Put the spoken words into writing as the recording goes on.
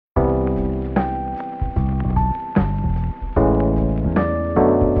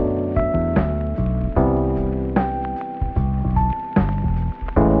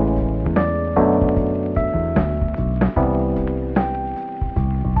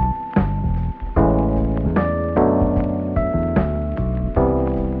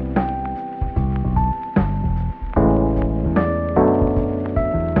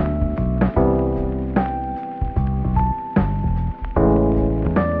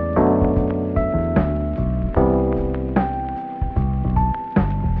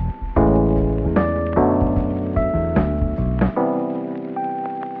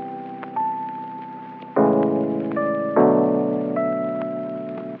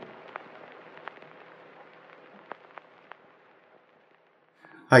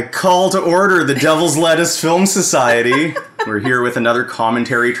I call to order the Devil's Lettuce Film Society. We're here with another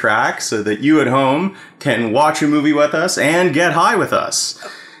commentary track so that you at home can watch a movie with us and get high with us.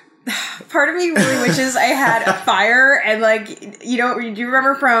 Part of me really wishes I had a fire and, like, you know, do you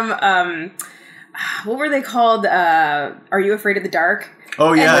remember from, what were they called? Are You Afraid of the Dark?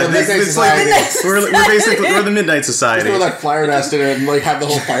 Oh yeah, we're the Midnight Society. Just throw that fire nest in it and like have the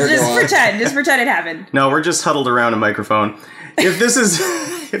whole fire go on. Just pretend it happened. No, we're just huddled around a microphone. If this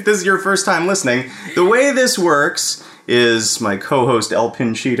is your first time listening, the way this works is my co-host El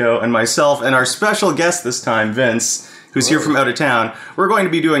Pinchito and myself and our special guest this time, Vince, who's here from out of town. We're going to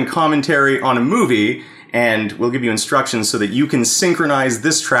be doing commentary on a movie, and we'll give you instructions so that you can synchronize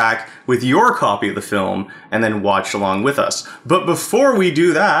this track with your copy of the film and then watch along with us. But before we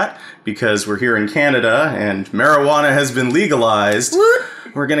do that, because we're here in Canada and marijuana has been legalized,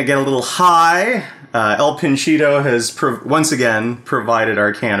 we're going to get a little high. El Pinchito has once again provided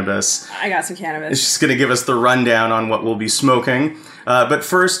our cannabis. I got some cannabis. It's just going to give us the rundown on what we'll be smoking. But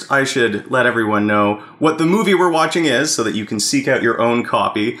first, I should let everyone know what the movie we're watching is so that you can seek out your own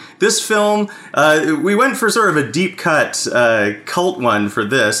copy. This film, we went for sort of a deep cut cult one for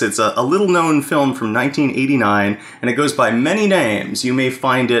this. It's a little-known film from 1989, and it goes by many names. You may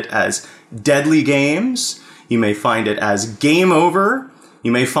find it as Deadly Games. You may find it as Game Over.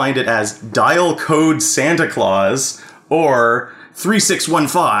 You may find it as Dial Code Santa Claus or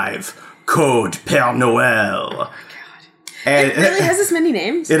 3615 Code Père Noël. And it really has this many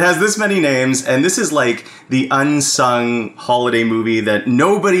names? It has this many names, and this is like the unsung holiday movie that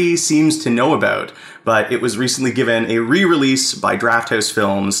nobody seems to know about. But it was recently given a re-release by Drafthouse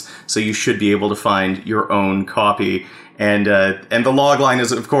Films, so you should be able to find your own copy. And the logline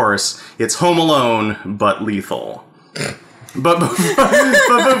is, of course, it's Home Alone, but lethal. But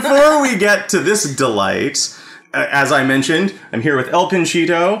before we get to this delight, as I mentioned, I'm here with El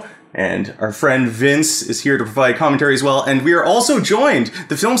Pinchito, and our friend Vince is here to provide commentary as well. And we are also joined.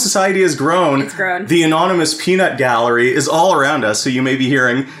 The Film Society has grown. It's grown. The anonymous peanut gallery is all around us, so you may be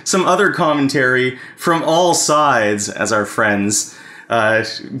hearing some other commentary from all sides as our friends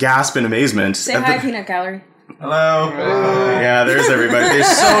gasp in amazement. Say hi, peanut gallery. Hello. Yeah, there's everybody.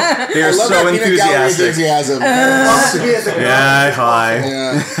 They are so enthusiastic. Yeah, hi.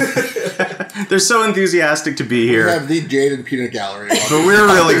 Yeah. They're so enthusiastic to be here. We have the jaded peanut gallery. But we're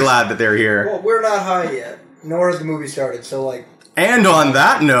really glad that they're here. Well, we're not high yet, nor has the movie started, so like... And on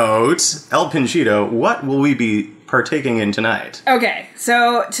that note, El Pinchito, what will we be partaking in tonight? Okay,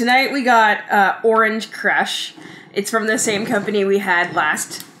 so tonight we got Orange Crush. It's from the same company we had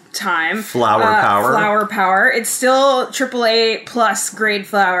last time. Flower Power. Flower Power. It's still AAA plus grade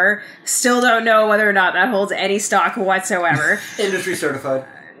flower. Still don't know whether or not that holds any stock whatsoever. Industry certified.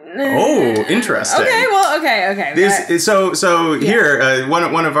 Oh, interesting. Okay, well, okay. So here,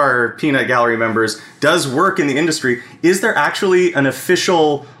 one of our peanut gallery members does work in the industry. Is there actually an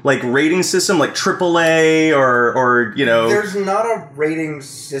official like rating system, like AAA or you know? There's not a rating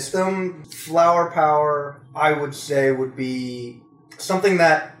system. Flower Power, I would say, would be something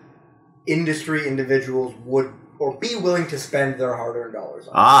that industry individuals would or be willing to spend their hard-earned dollars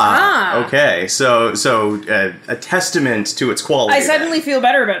on. Okay. So a testament to its quality. I suddenly feel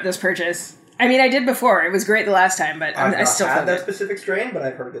better about this purchase. I mean, I did before. It was great the last time, but I still I've not feel had that good. specific strain, but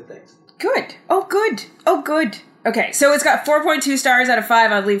I've heard good things. Good. Oh, good. Okay, so it's got 4.2 stars out of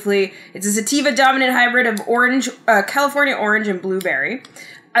 5 on Leafly. It's a sativa dominant hybrid of orange, California orange and blueberry.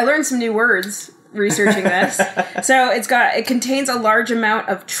 I learned some new words researching this. So it contains a large amount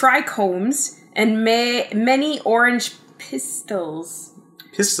of trichomes and many orange pistils.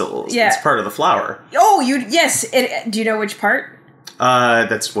 Pistils. Yeah. It's part of the flower. Oh, yes. Do you know which part?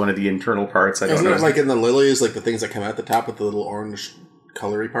 That's one of the internal parts. I don't know. Isn't it like in the lilies, like the things that come out the top with the little orange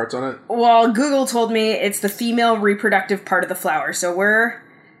colory parts on it? Well, Google told me it's the female reproductive part of the flower, so we're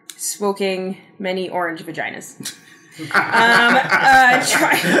smoking many orange vaginas.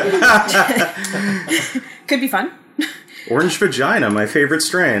 Could be fun. Orange vagina, my favorite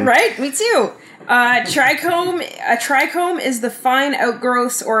strain. Right? Me too. A trichome is the fine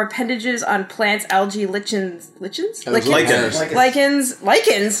outgrowths or appendages on plants, algae, lichens. Lichens? Lichens. Lichens?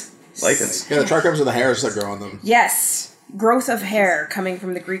 Lichens. Yeah, the trichomes are the hairs that grow on them. Yes. Growth of hair, coming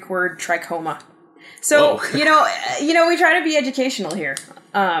from the Greek word trichoma. So, you know, we try to be educational here.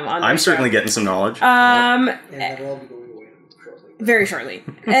 I'm certainly getting some knowledge. And that'll all be going away shortly. Very shortly.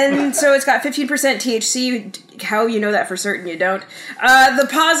 And so it's got 15% THC. How you know that for certain, you don't. The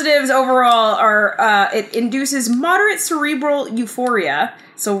positives overall are it induces moderate cerebral euphoria,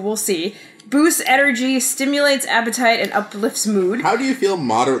 so we'll see. boosts energy, stimulates appetite, and uplifts mood. How do you feel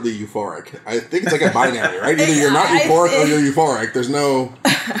moderately euphoric? I think it's like a binary, right? Either you're not euphoric or you're euphoric. There's no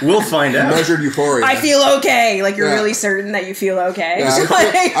We'll find out. measured euphoria. I feel okay. Like, you're Yeah. really certain that you feel okay.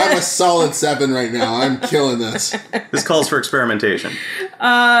 Yeah, I'm a solid 7 right now. I'm killing this. This calls for experimentation.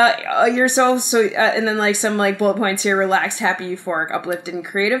 You're and then like some like bullet points here: relaxed, happy, euphoric, uplifted, and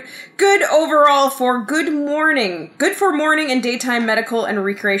creative. Good overall for good for morning and daytime medical and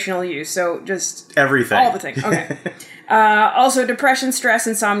recreational use. So just Everything. all the things. Okay. Also, depression, stress,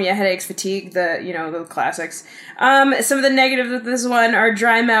 insomnia, headaches, fatigue, the classics. Some of the negatives of this one are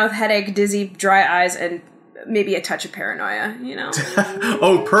dry mouth, headache, dizzy, dry eyes, and maybe a touch of paranoia,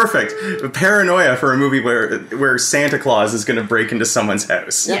 Oh, perfect. Paranoia for a movie where Santa Claus is going to break into someone's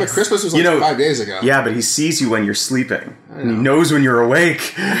house. Yeah, but Christmas was like 5 days ago. Yeah, but he sees you when you're sleeping. And he knows when you're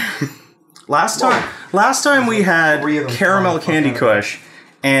awake. Last time we had caramel candy kush,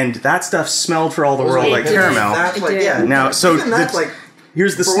 and that stuff smelled for all the world like caramel. That's like, yeah. Now, so even that's like,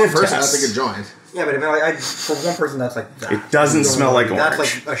 here's the for sniff one person, test. That's like a joint. yeah, but I mean, for one person, that's like that. It doesn't smell like That's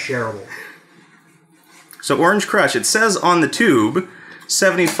orange. like a shareable. So Orange Crush, it says on the tube,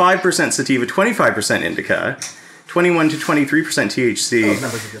 75% sativa, 25% indica, 21 to 23% THC. Those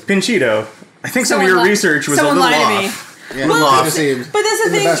numbers are good. Pinchito, I think some of your research was a little lied to me. off. Yeah, Well, it off. just seemed But that's the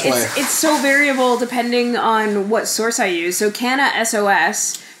in the thing, best way. it's so variable depending on what source I use. So Canna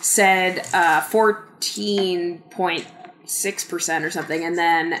SOS said 14.6% or something, and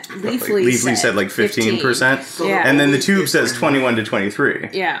then Leafly said like 15%. Yeah. And then the tube says 21 to 23.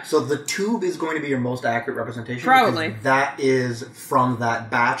 Yeah. So the tube is going to be your most accurate representation. Probably. because that is from that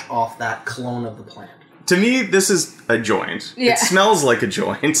batch off that clone of the plant. To me, this is a joint. Yeah. It smells like a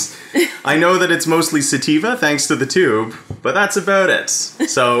joint. I know that it's mostly sativa, thanks to the tube, but that's about it.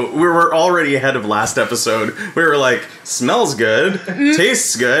 So we were already ahead of last episode. We were like, smells good,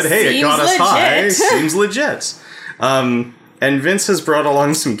 tastes good, hey, it Seems got us high, legit. seems legit. And Vince has brought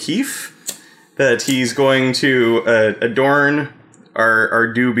along some keef that he's going to adorn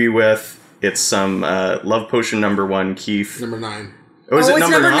our doobie with. It's some Love Potion #1 keef. Number 9. Oh, is it it's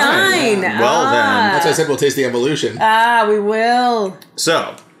number 9? 9. Well then. That's why I said we'll taste the evolution. We will.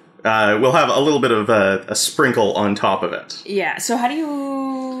 So, we'll have a little bit of a sprinkle on top of it. Yeah, so how do you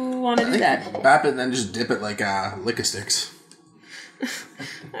want to do that? Bap it and then just dip it like Lick-a-Sticks.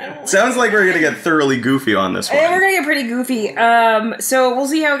 Sounds like we're going to get thoroughly goofy on this We're one. going to get pretty goofy. So we'll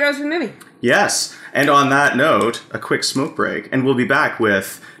see how it goes for the movie. Yes, and on that note, a quick smoke break, and we'll be back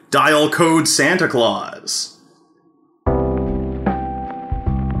with Dial Code Santa Claus.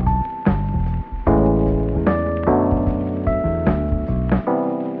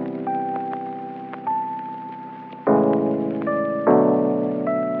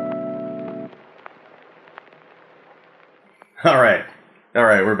 All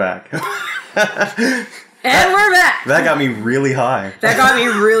right, we're back. And we're back. That got me really high. That got me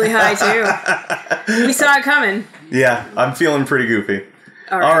really high, too. We saw it coming. Yeah, I'm feeling pretty goofy.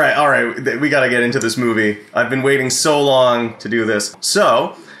 All right. We got to get into this movie. I've been waiting so long to do this.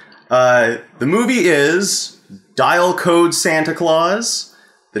 So, the movie is Dial Code Santa Claus.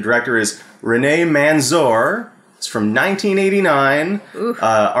 The director is René Manzor. It's from 1989.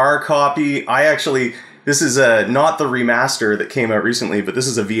 Our copy, this is not the remaster that came out recently, but this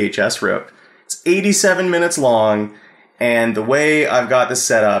is a VHS rip. It's 87 minutes long, and the way I've got this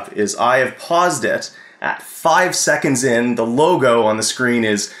set up is I have paused it at 5 seconds in. The logo on the screen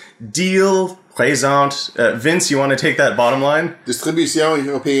is Dial Présente. Vince, you want to take that bottom line? Distribution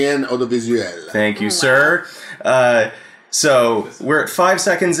Européenne Audiovisuelle. Thank you, sir. So we're at 5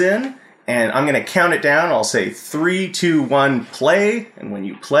 seconds in, and I'm going to count it down. I'll say 3, 2, 1, play, and when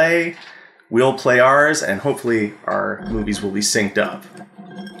you play, we'll play ours, and hopefully our movies will be synced up.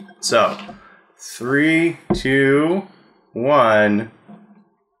 So, 3, 2, 1,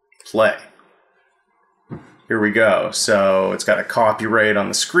 play. Here we go. So, it's got a copyright on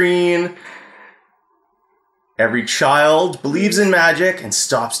the screen. Every child believes in magic and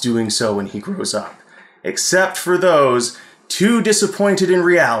stops doing so when he grows up. Except for those too disappointed in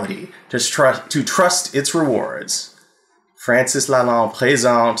reality to trust its rewards. Francis Lalanne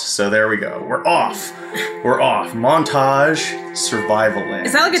présente. So there we go. We're off. Montage, survival land.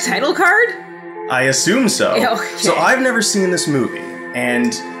 Is that like a title card? I assume so. Yeah, okay. So I've never seen this movie,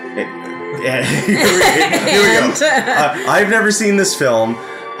 and here we go. I've never seen this film.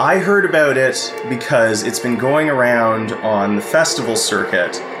 I heard about it because it's been going around on the festival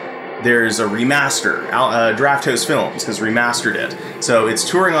circuit. There's a remaster. Draft House Films has remastered it. So it's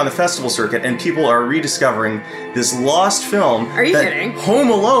touring on the festival circuit, and people are rediscovering this lost film Are you kidding? Home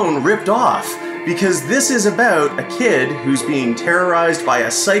Alone ripped off. because this is about a kid who's being terrorized by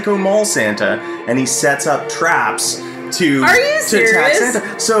a psycho mall Santa, and he sets up traps to attack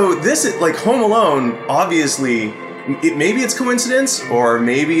Santa. So this is like Home Alone. Obviously, maybe it's coincidence, or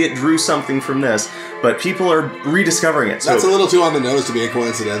maybe it drew something from this. But people are rediscovering it. So that's a little too on the nose to be a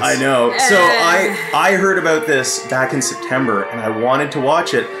coincidence. I know. So I heard about this back in September, and I wanted to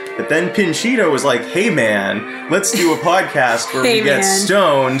watch it. But then Pinchito was like, hey man, let's do a podcast where we get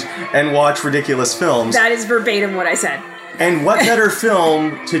stoned and watch ridiculous films. That is verbatim what I said. And what better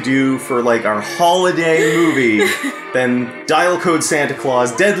film to do for like our holiday movie than Dial Code Santa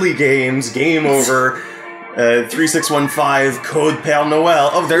Claus, Deadly Games, Game Over, 3615, Code Père Noël.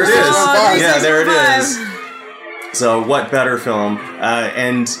 Oh, there it is. Yeah, there it is. So what better film?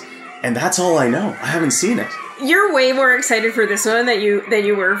 And that's all I know. I haven't seen it. You're way more excited for this one than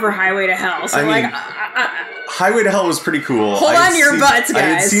you were for Highway to Hell. So I mean, Highway to Hell was pretty cool. Hold on to your butts, guys. I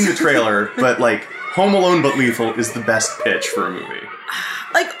had seen the trailer, but like Home Alone but Lethal is the best pitch for a movie.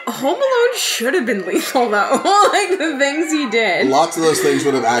 Like, Home Alone should have been lethal, though. Like, the things he did. Lots of those things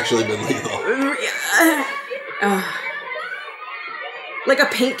would have actually been lethal. Like a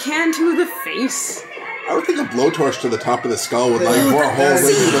paint can to the face. I would think a blowtorch to the top of the skull would like bore a hole right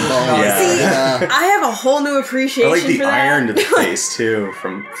through the bone. Yeah. I have a whole new appreciation for that. I like the iron to the face, too,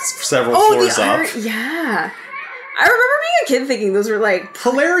 from several floors up. Yeah. I remember being a kid thinking those were, like...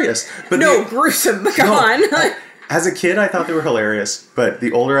 hilarious. But gruesome, but come on. As a kid, I thought they were hilarious, but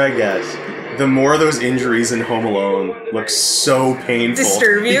the older I get, the more those injuries in Home Alone look so painful.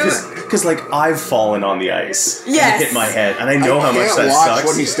 Disturb you? Because like, I've fallen on the ice and hit my head, and I know how much that sucks. I can't watch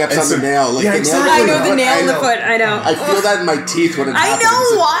when he steps on the nail. Like, yeah, exactly. I know the nail in the foot, I know. I feel that in my teeth when it happens. I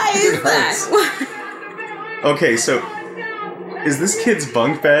know, why is that? Okay, so, is this kid's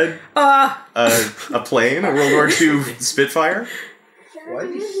bunk bed a plane, a World War II Spitfire? Why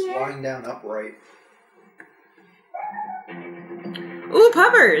is he lying down upright? Ooh,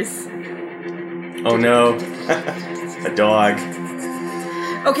 puppers. Oh no. A dog.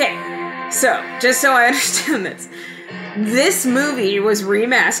 Okay, so, just so I understand this movie was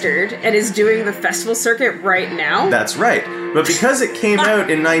remastered and is doing the festival circuit right now? That's right. But because it came out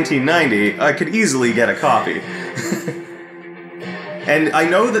in 1990, I could easily get a copy. And I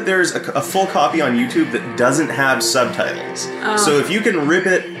know that there's a full copy on YouTube that doesn't have subtitles. Oh. So if you can rip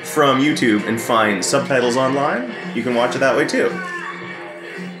it from YouTube and find subtitles online, you can watch it that way too.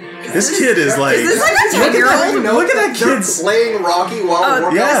 This kid is like... Is this like a 10-year-old? Look at that kid's... playing Rocky while the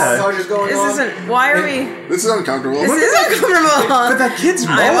workout is going on. Why are we... This is uncomfortable. This is uncomfortable. But that kid's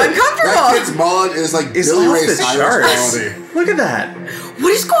mullet... I'm uncomfortable. That kid's mullet is like Billy Ray Cyrus quality. Look at that.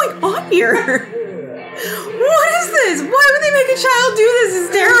 What is going on here? What is this? Why would they make a child do this?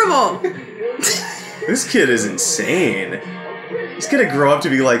 It's terrible. This kid is insane. He's gonna grow up to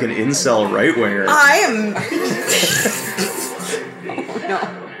be like an incel right-winger. I am... Oh, no.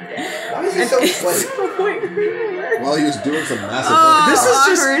 Why is he so sweaty? Well, he was doing some massive... This is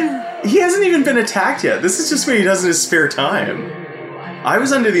just... He hasn't even been attacked yet. This is just what he does in his spare time. I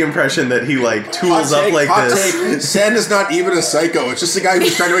was under the impression that he, like, tools up like this. Santa's not even a psycho. It's just a guy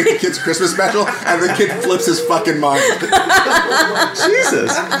who's trying to make the kid's Christmas special, and the kid flips his fucking mind.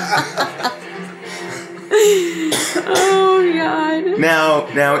 Jesus. Oh, God.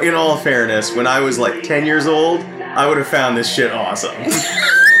 Now, in all fairness, when I was, like, 10 years old, I would have found this shit awesome.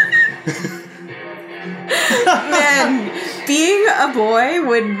 Man, being a boy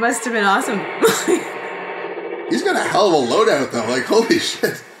must have been awesome. He's got a hell of a loadout, though. Like, holy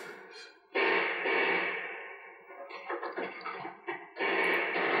shit.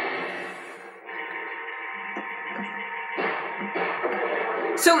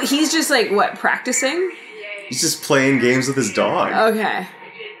 So he's just like, what, practicing? He's just playing games with his dog. Okay.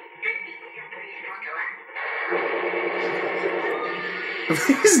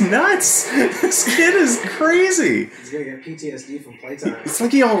 He's nuts. This kid is crazy. He's gonna get PTSD from playtime. It's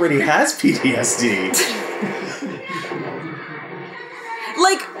like he already has PTSD.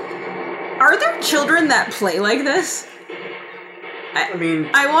 Like, are there children that play like this? I mean,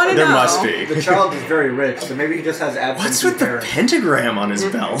 I want to know. There must be. The child is very rich, so maybe he just has absentee What's with parents. the pentagram on his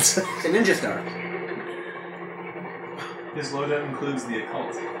belt? It's a ninja star. His loadout includes the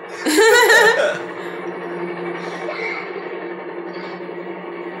occult.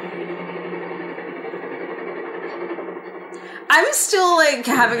 I'm still, like,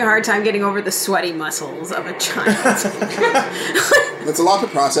 having a hard time getting over the sweaty muscles of a child. That's a lot to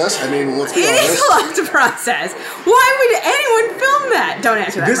process. I mean, let's be honest. It is a lot to process. Why would anyone film that? Don't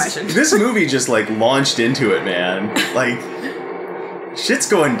answer that question. This movie just, like, launched into it, man. Like, shit's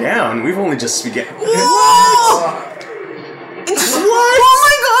going down. We've only just begun. Whoa! What? Oh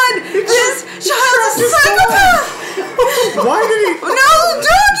my god! Child's a psychopath! Why did he? No,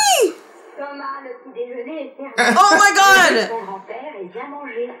 doggy! Oh my god!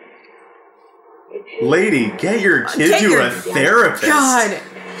 Lady, get your kid Get to your- a therapist. God.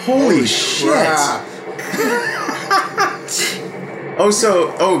 Holy shit. Crap.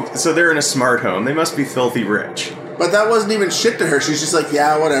 So they're in a smart home. They must be filthy rich. But that wasn't even shit to her. She's just like,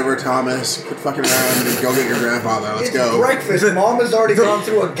 yeah, whatever, Thomas. Quit fucking around and go get your grandfather. Let's go. Breakfast. Mom has already gone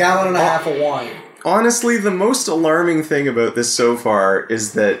through a gallon and a half of wine. Honestly, the most alarming thing about this so far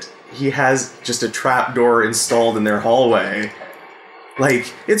is that he has just a trap door installed in their hallway.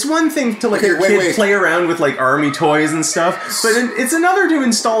 Like, it's one thing to let your kid play around with, like, army toys and stuff, but it's another to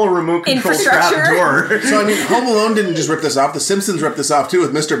install a remote control trap door. So, I mean, Home Alone didn't just rip this off. The Simpsons ripped this off, too,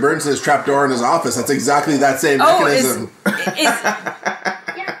 with Mr. Burns and his trap door in his office. That's exactly that same mechanism.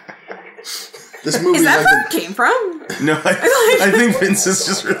 This movie Is that like where it came from? No, I think Vince is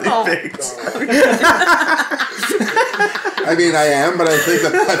just really baked. I mean, I am, but I think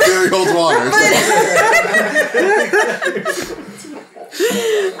that theory holds water. So.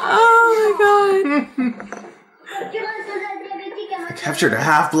 Oh my god. I captured a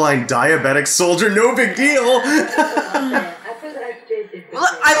half-blind diabetic soldier, no big deal. Well,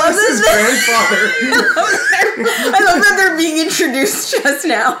 I love This is grandfather. I love that they're being introduced just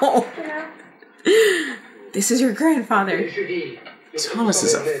now. This is your grandfather. Thomas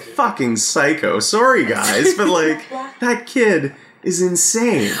is a fucking psycho. Sorry, guys, but, like, that kid is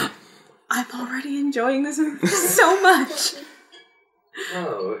insane. I'm already enjoying this movie so much.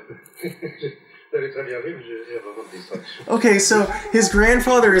 Okay, so his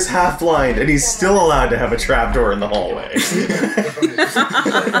grandfather is half blind, and he's still allowed to have a trapdoor in the hallway.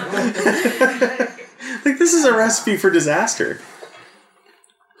 Like, this is a recipe for disaster.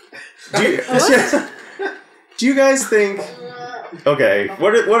 Do you guys think? Okay,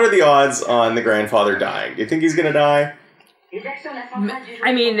 what are the odds on the grandfather dying? Do you think he's gonna die?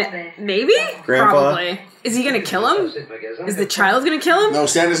 I mean, maybe? Grandpa? Probably. Is he gonna kill him? Is the child gonna kill him? No,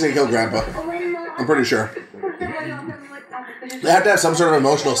 Santa's gonna kill Grandpa. I'm pretty sure. They have to have some sort of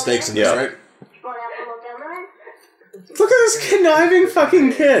emotional stakes in this, right? Look at this conniving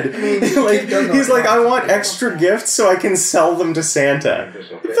fucking kid. Like, he's like, I want extra gifts so I can sell them to Santa.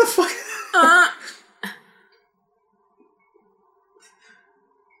 What the fuck?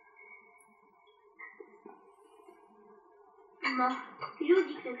 Maman, Pilou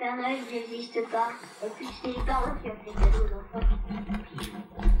dit que le Père Noël n'existe pas. Et puis c'est les parents qui ont fait cadeau aux enfants.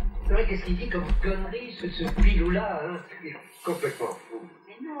 C'est vrai, qu'est-ce qu'il dit comme connerie, ce Pilou-là, hein? Il est complètement fou.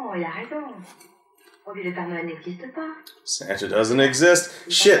 Mais non, il a raison. On dit le Père Noël n'existe pas. Santa doesn't exist.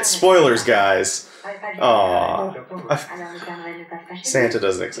 Shit, spoilers, guys. Aww. Santa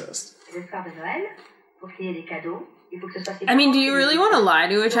doesn't exist. Le soir de Noël, pour qu'il y ait des cadeaux, il faut que ce soit ses I mean, parents do you really want to lie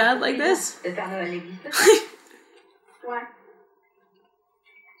to a child like this? Le Père Noël n'existe pas. Ouais.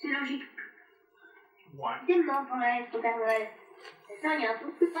 C'est logique. C'est mort pour Noël, ton Père Noël. Ça, il y a un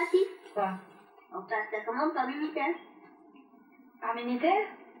truc plus pratique. Quoi? On passe la commande par Minitel. Par Minitel?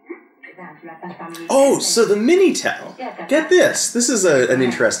 Oh, so the Minitel. Get this. This is an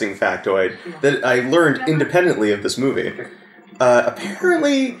interesting factoid that I learned independently of this movie.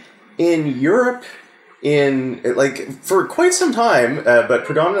 Apparently, in Europe, for quite some time, but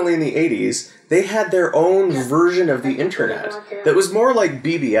predominantly in the 80s, they had their own version of the internet that was more like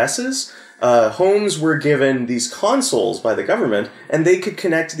BBS's. Homes were given these consoles by the government, and they could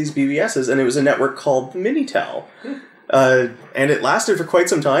connect to these BBS's, and it was a network called the Minitel. And it lasted for quite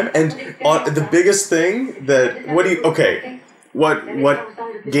some time, and the biggest thing that... What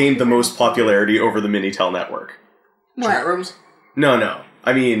gained the most popularity over the Minitel network? Chat rooms? No.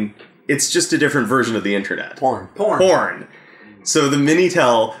 I mean, it's just a different version of the internet. Porn. So the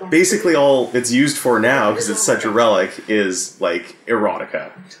Minitel, basically all it's used for now, because it's such a relic, is, like,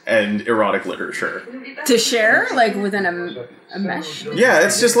 erotica and erotic literature. To share? Like, within a mesh? Yeah,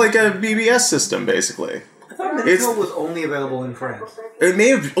 it's just like a BBS system, basically. I thought Minitel was only available in France. It may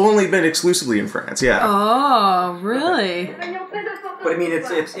have only been exclusively in France, yeah. Oh, really? But I mean,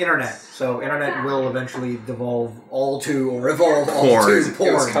 it's internet, so internet will eventually evolve all to porn. It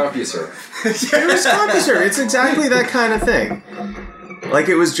was CompuServe. It was CompuServe. It's exactly that kind of thing. Like,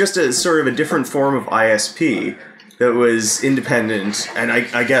 it was just a sort of a different form of ISP that was independent, and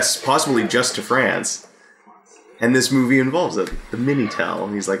I guess possibly just to France. And this movie involves it, the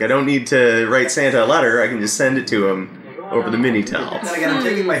Minitel. He's like, I don't need to write Santa a letter, I can just send it to him over the Minitel. Then again, I'm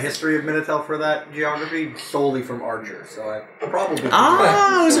taking my history of Minitel for that geography solely from Archer, so I probably...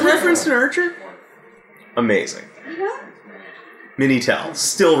 was it referenced in Archer? Amazing. Minitel,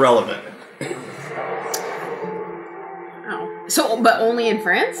 still relevant. Oh. So, but only in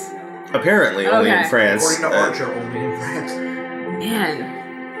France? Apparently, only in France. According to Archer, only in France. Man.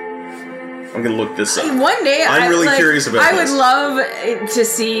 I'm gonna look this up. One day, I'm really curious about I this. would love to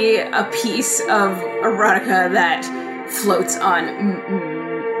see a piece of erotica that floats on,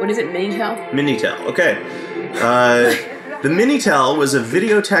 what is it, Minitel? Minitel, okay. The Minitel was a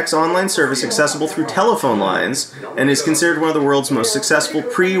videotex online service accessible through telephone lines and is considered one of the world's most successful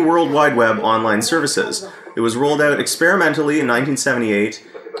pre-World Wide Web online services. It was rolled out experimentally in 1978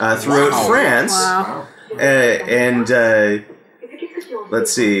 throughout France. Wow.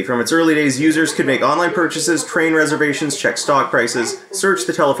 Let's see. From its early days, users could make online purchases, train reservations, check stock prices, search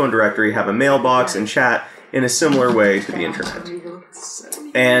the telephone directory, have a mailbox, and chat in a similar way to the internet.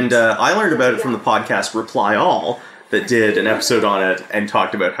 And I learned about it from the podcast Reply All that did an episode on it and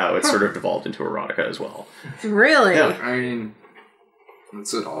talked about how it sort of devolved into erotica as well. Really? Yeah. I mean,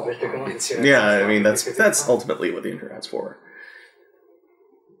 that's it all. Yeah, I mean, that's ultimately what the internet's for.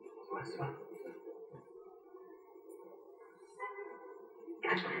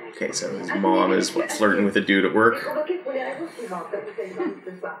 Okay, so his mom is flirting with a dude at work.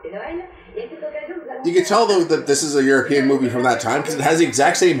 You can tell, though, that this is a European movie from that time because it has the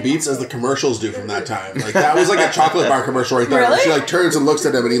exact same beats as the commercials do from that time. Like, that was like a chocolate bar commercial right there. Really? She, like, turns and looks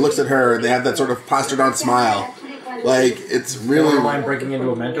at him, and he looks at her, and they have that sort of plastered-on smile. Like, it's really... Borderline breaking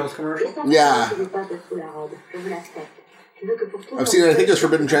into a Mentos commercial? Yeah. I've seen it, I think it was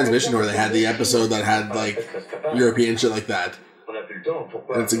Forbidden Transmission, where they had the episode that had, like, European shit like that.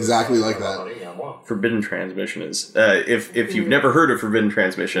 And it's exactly like that. Forbidden Transmission is, if you've never heard of Forbidden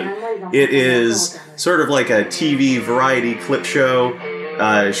Transmission, it is sort of like a TV variety clip show,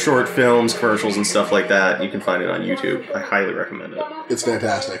 short films, commercials, and stuff like that. You can find it on YouTube. I highly recommend it. It's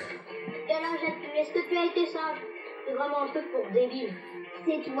fantastic.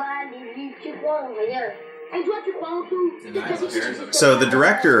 So the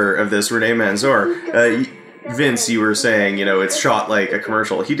director of this, René Manzor, Vince, you were saying, you know, it's shot like a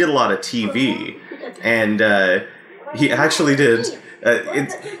commercial. He did a lot of TV, and he actually did,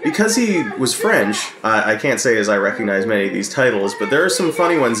 because he was French, I can't say as I recognize many of these titles, but there are some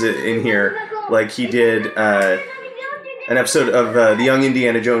funny ones in here, like he did an episode of The Young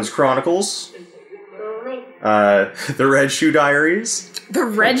Indiana Jones Chronicles, The Red Shoe Diaries. The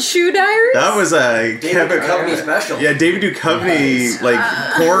Red Shoe Diaries? That was a David Duchovny special. Yeah, David Duchovny, like,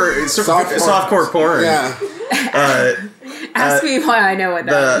 porn, softcore porn. Yeah. Ask me why I know what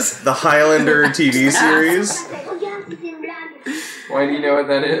that is. The Highlander TV series. Why do you know what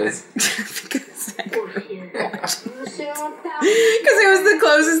that is? Because it was the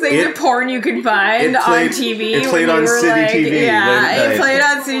closest thing to porn you could find on TV. It played on City TV. Yeah, it played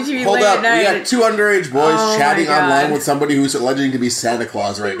on City TV Hold late up, at night. we got two underage boys Oh chatting my God. online with somebody who's alleging to be Santa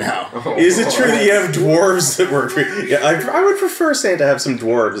Claus right now. Is it true that you have dwarves that work for you? Yeah, I would prefer Santa to have some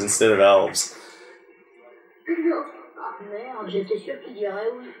dwarves instead of elves.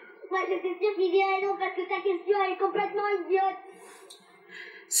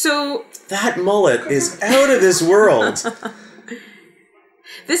 So that mullet is out of this world.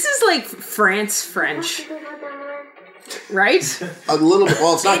 This is like France French, right? A little bit.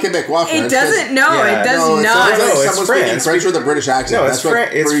 Well, it's not Quebecois French. It doesn't. No, Yeah. it does No, it not. sounds like No, it's someone speaking France. French with a British accent. No, That's it's what Fran-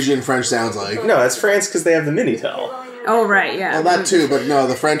 it's- Parisian French sounds like. No, it's France because they have the Minitel. Oh right, yeah. Well, that too, but no,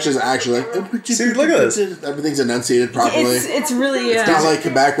 the French is actually like... See, look at this. Everything's enunciated properly. It's really. It's not like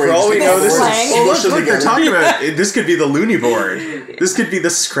Quebec where For all we know, this is... slang. Oh, smush them look, they're together. talking about... This could be the loony board. This could be the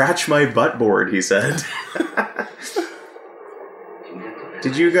scratch my butt board, he said.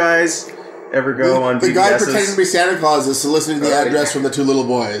 Did you guys ever go on The guy BBS's? pretending to be Santa Claus is soliciting the address from the two little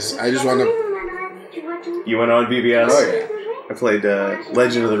boys. I just want to... You went on BBS? Oh, yeah. I played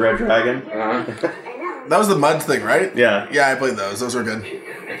Legend of the Red Dragon. That was the mud thing, right? Yeah. Yeah, I played those. Those were good.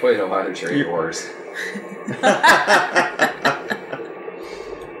 I played a lot of Cherry Wars.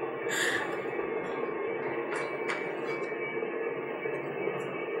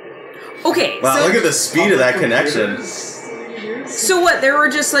 Okay. Wow, so, look at the speed of that connection. So what? There were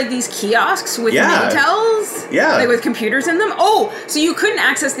just like these kiosks with Yeah. Minitels, Yeah. like with computers in them. Oh, so you couldn't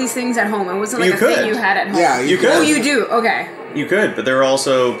access these things at home. It wasn't like You a could. thing you had at home. Yeah, You could. Oh, you do. Okay. You could, but there are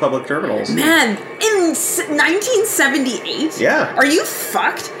also public terminals. Man, in 1978? Yeah. Are you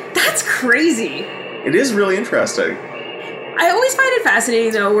fucked? That's crazy. It is really interesting. I always find it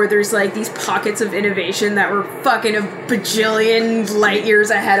fascinating, though, where there's, like, these pockets of innovation that were fucking a bajillion light years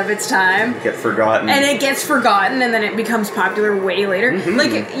ahead of its time. Get forgotten. And it gets forgotten, and then it becomes popular way later. Mm-hmm.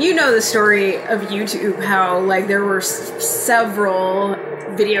 Like, you know the story of YouTube, how, like, there were several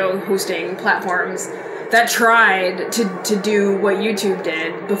video hosting platforms that tried to do what YouTube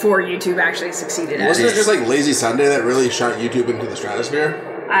did before YouTube actually succeeded at Wasn't it. it just like Lazy Sunday that really shot YouTube into the stratosphere?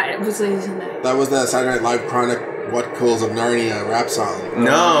 I was listening to that. That was the Saturday Night Live Chronic What Cools of Narnia rap song.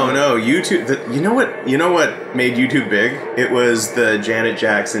 No, YouTube. You know what made YouTube big? It was the Janet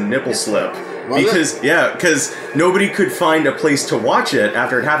Jackson nipple slip. Because nobody could find a place to watch it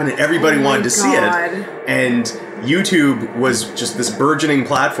after it happened, and everybody wanted to see it. And YouTube was just this burgeoning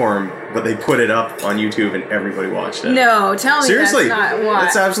platform, but they put it up on YouTube, and everybody watched it. No, tell me seriously, that's not what.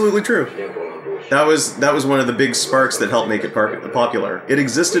 That's absolutely true. That was one of the big sparks that helped make it popular. It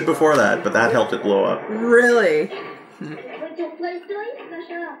existed before that, but that helped it blow up. Really?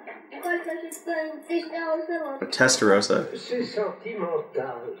 A Testarossa. C'est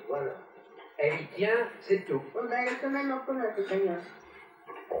sentimental, voilà. Elle y tient, c'est tout. On va aller quand même en commun, cette cagnotte.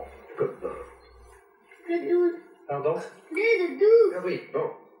 Le 12. Pardon? Le 12. Ah oui,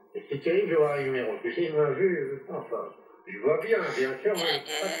 bon. C'est terrible de voir un numéro. Tu sais, il m'a vu, enfin...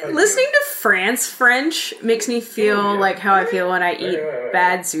 Listening to France French makes me feel like how I feel when I eat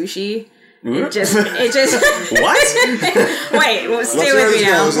bad sushi. It just What? Wait, stay with me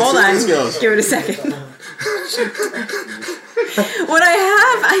now. Hold on. Give it a second. When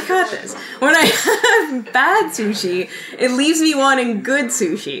I have bad sushi, it leaves me wanting good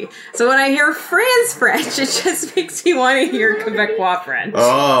sushi. So when I hear France French, it just makes me want to hear Quebecois French.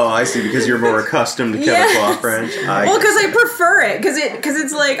 Oh, I see, because you're more accustomed to Quebecois French. Well, because I prefer it, because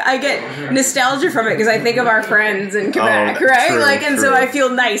it's like I get nostalgia from it, because I think of our friends in Quebec, right? True. So I feel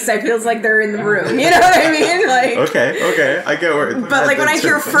nice. I feel like they're in the room. You know what I mean? Like okay, I get where. But like when I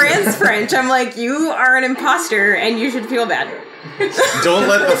hear France French, I'm like, you are an imposter, and you should feel bad. Don't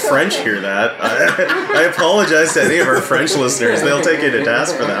let the French hear that. I apologize to any of our French listeners. They'll take you to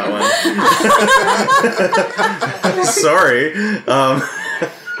task for that one. Sorry. I'm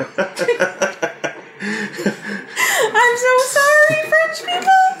so sorry, French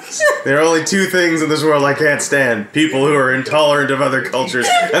people. There are only two things in this world I can't stand: people who are intolerant of other cultures,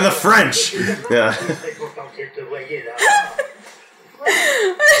 and the French. Yeah.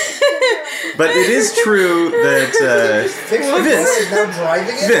 But it is true that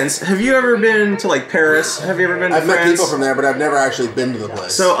Vince, have you ever been to like Paris? Have you ever been to France? I've met people from there, but I've never actually been to the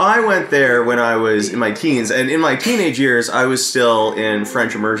place. So I went there when I was in my teens, and in my teenage years, I was still in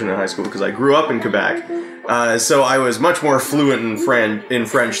French immersion in high school because I grew up in Quebec. So I was much more fluent in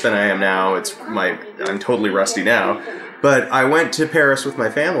French than I am now. I'm totally rusty now. But I went to Paris with my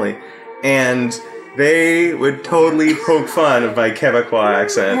family, and they would totally poke fun of my Quebecois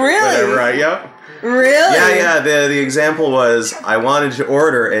accent. Really? Yep. Really? Yeah. The example was I wanted to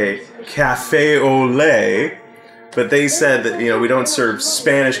order a café au lait, but they said that we don't serve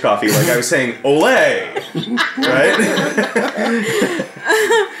Spanish coffee. Like I was saying, olé, right?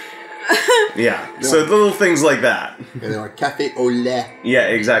 Yeah. So little things like that. Yeah, they were café au lait. Yeah,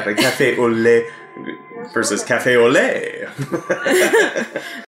 exactly. Café au lait versus café au lait.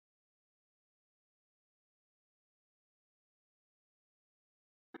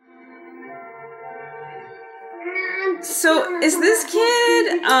 So is this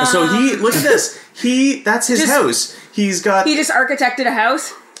kid? So look at this. That's his house. He just architected a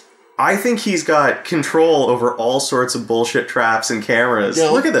house. I think he's got control over all sorts of bullshit traps and cameras.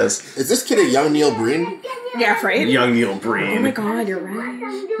 Look at this. Is this kid a young Neil Breen? Yeah, right. Young Neil Breen. Oh my god, you're right.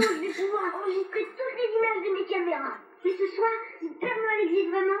 Mais ce soir, si Père Noël existe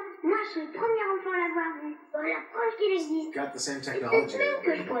vraiment, moi je suis le premier enfant à l'avoir vu. Dans la preuve qu'il existe. Got the same technology. Même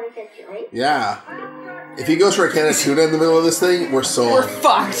que je pourrais le capturer. Yeah. If he goes for a can of tuna in the middle of this thing, we're sold. We're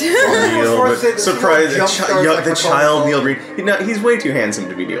fucked. Surprise! The child Neil Breen. He's way too handsome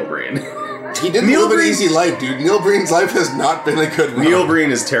to be Neil Breen. He didn't live an easy life, dude. Neil Breen's life has not been a good one. Neil Breen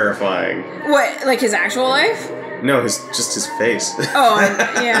is terrifying. What, like his actual life? No, just his face. Oh,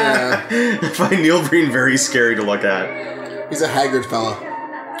 yeah. I find Neil Breen very scary to look at. He's a haggard fella.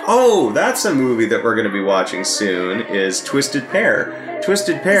 Oh, that's a movie that we're going to be watching soon, is Twisted Pair.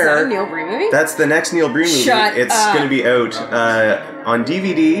 Twisted Pair. Is that a Neil Breen movie? That's the next Neil Breen movie. It's going to be out on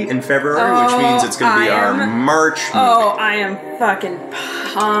DVD in February, which means it's going to be our March movie. Oh, I am fucking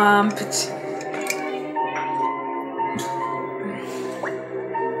pumped.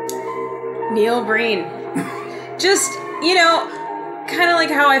 Neil Breen. Just, kind of like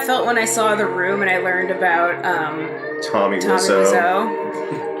how I felt when I saw The Room and I learned about Tommy Wiseau.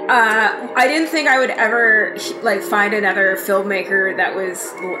 I didn't think I would ever find another filmmaker that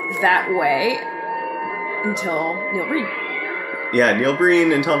was that way until Neil Breen. Yeah, Neil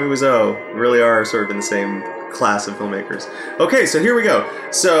Breen and Tommy Wiseau really are sort of in the same class of filmmakers. Okay, so here we go.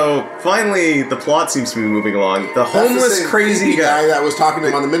 So finally, the plot seems to be moving along. The homeless, crazy guy that was talking to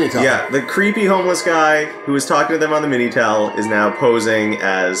them on the Minitel. Yeah, the creepy homeless guy who was talking to them on the Minitel is now posing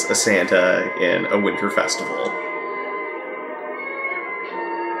as a Santa in a winter festival.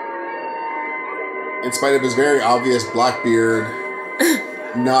 in spite of his very obvious black beard,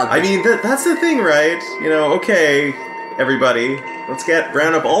 not... I mean, that's the thing, right? You know, okay, everybody, let's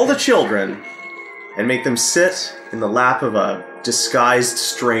round up all the children and make them sit in the lap of a disguised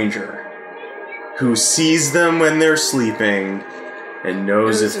stranger who sees them when they're sleeping and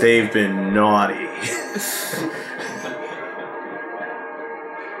knows if they've been naughty.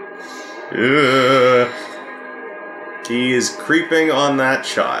 He is creeping on that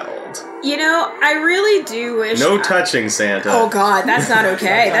child. You know, I really do wish... No touching, Santa. Oh, God, that's not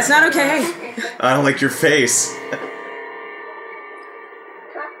okay. That's not okay. I don't like your face.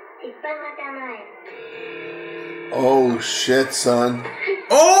 Oh, shit, son.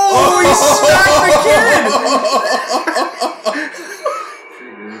 Oh, he smacked the kid!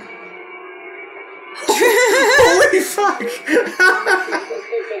 Holy fuck!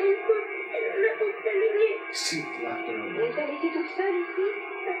 She left it over.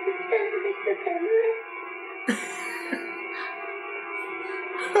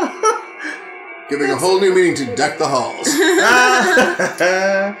 Giving a whole new meaning to deck the halls.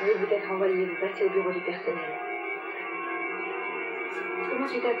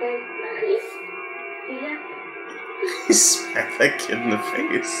 He smacked that kid in the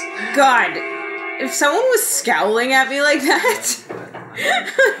face. God, if someone was scowling at me like that...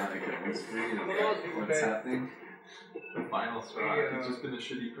 What's happening? The final straw. He's just been a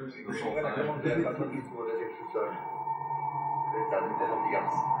shitty person this whole time.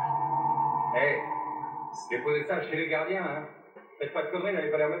 Hey, déposez ça chez les gardiens, hein. Faites pas de conneries,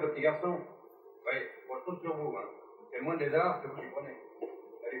 n'allez pas les remettre aux petits garçons. Oui, moi je compte sur vous, hein. C'est moins des arts que vous les prenez.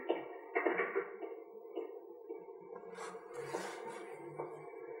 Allez.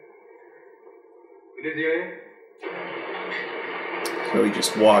 Vous désirez? So he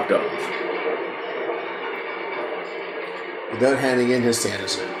just walked off. Without handing in his Santa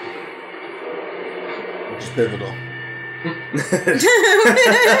suit. Which is pivotal.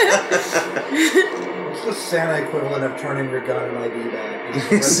 What's the Santa equivalent of turning your gun and ID bag?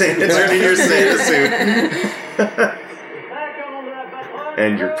 Turning your Santa suit.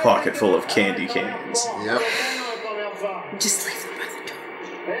 And your pocket full of candy canes. Yep. Just leave them by the door.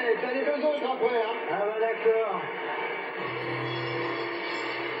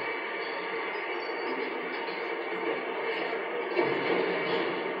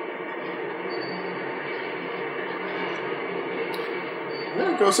 I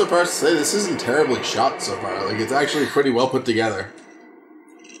would go so far as to say this isn't terribly shot so far. Like, it's actually pretty well put together.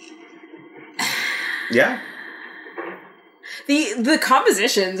 Yeah. The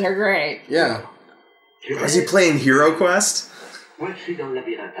compositions are great. Yeah. Is he playing Hero Quest? Moi, je suis dans le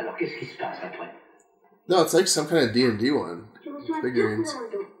labyrinthe, alors qu'est-ce qui se passe après? No, it's like some kind of D&D one. Figurines.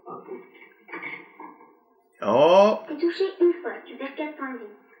 Oh.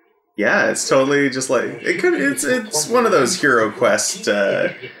 Yeah, it's totally just like it's one of those Hero Quest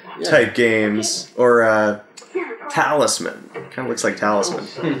type games or Talisman. Kind of looks like Talisman.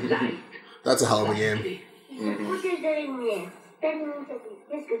 That's a hell of a game.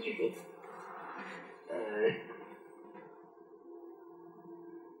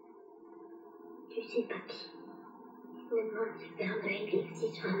 Tu sais, papy, je me demande si le Père Noël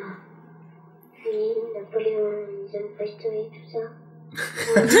existe vraiment. Puis Napoléon, les hommes préhistoriques, tout ça.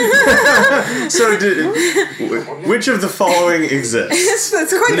 So, which of the following exists?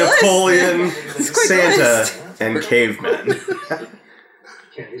 That's quite Napoleon, That's quite Santa, and cavemen.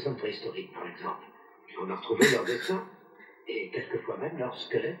 Tiens, les hommes préhistoriques, par exemple. On a retrouvé leurs dessins. Et quelquefois même leur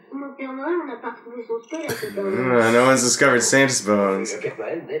squelette. Mon Père Noël, on n'a pas retrouvé son squelette, c'est pas vrai. No one's discovered Santa's bones. Le Père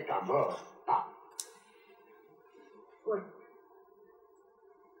Noël n'est pas mort. Ah. Ouais.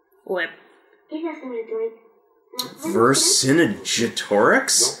 Whip. Et ça, c'est le truc.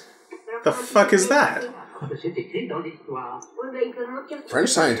 Vercingetorix? The fuck is that? C'est écrit dans l'histoire. Ouais, bah, il peut mentir. French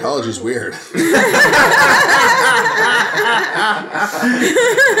Scientology's weird.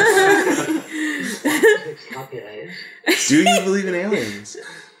 Do you believe in aliens?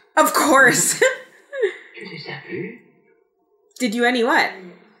 Of course. Tu les as vus? Did you any what?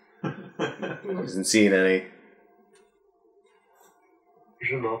 Hasn't seen any.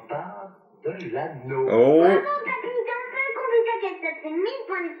 Je m'en parle de l'anneau. Oh. Papy, t'es enfin convaincu qu'elle t'a fait 1000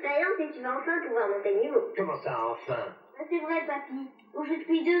 points d'expérience et tu vas enfin pouvoir monter niveau. Comment ça, enfin? C'est vrai, papy. On joue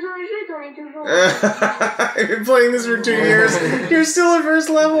depuis 2 ans le jeu, t'en es toujours. I've been playing this for 2 years. You're still at first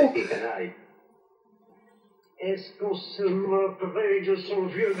level. Est-ce qu'on se moquerait de son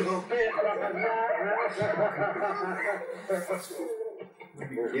vieux grand-père par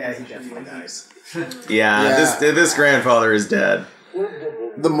Yeah, he definitely dies. Yeah, this grandfather is dead.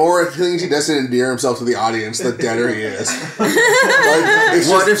 The more things he does to endear himself to the audience, the deader he is.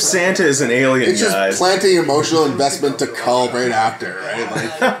 What if Santa is an alien, It's guys? just planting emotional investment to cull right after, right?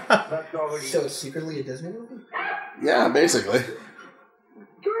 So it's secretly a Disney movie? Yeah, basically.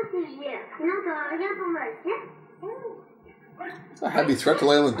 Toi, c'est hier. Sinon, t'auras rien pour mal, tiens. A heavy threat to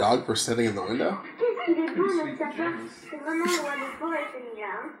lay on the dog for sitting in the window? Qu'est-ce qu'il est beau, notre sapin. C'est vraiment le roi des forêts, celui-là,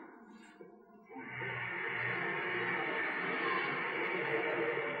 hein.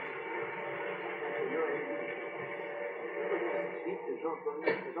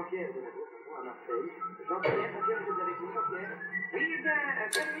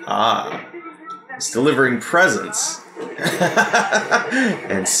 Ah, it's delivering presents.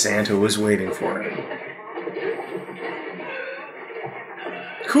 And Santa was waiting for it.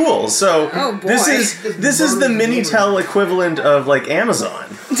 Cool. So Oh, boy. this is the Minitel equivalent of like Amazon.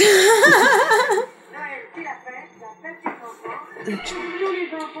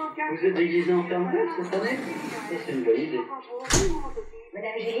 Vous êtes déguisé en Père Noël cette année? Ça, c'est une bonne idée.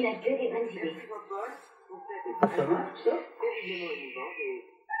 Madame Julie n'a que des bonnes idées. Ça marche, ça?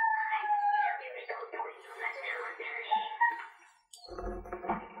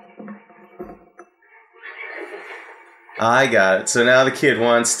 I got it. So now the kid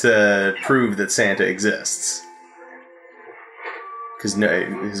wants to prove that Santa exists. Because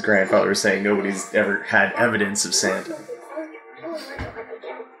his grandfather was saying nobody's ever had evidence of Santa.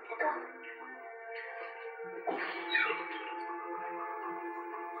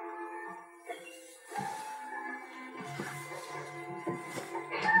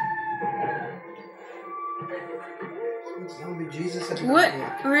 Zombie Jesus and What?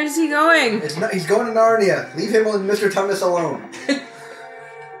 Narnia. Where is he going? It's not, he's going to Narnia. Leave him with Mr. Tumnus alone.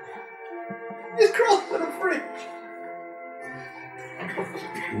 He's crawling in a fridge.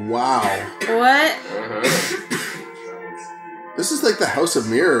 Wow. What? This is like the House of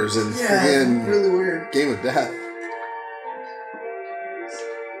Mirrors in Yeah, friggin' it's really weird. Game of Death.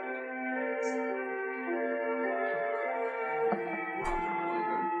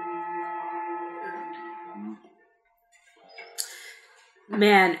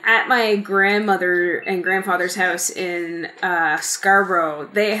 Man, at my grandmother and grandfather's house in Scarborough,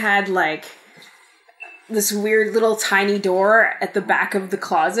 they had like this weird little tiny door at the back of the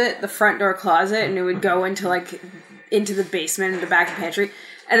closet, the front door closet, and it would go into the basement and the back of the pantry.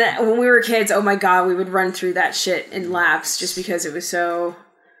 And when we were kids, oh my god, we would run through that shit in laps just because it was so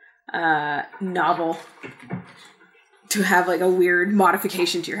novel to have like a weird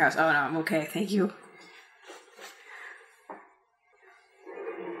modification to your house. Oh no, I'm okay, thank you.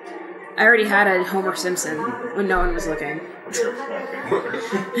 I already had a Homer Simpson when no one was looking.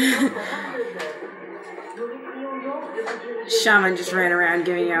 Shaman just ran around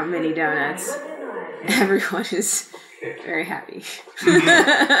giving out mini donuts. Everyone is very happy.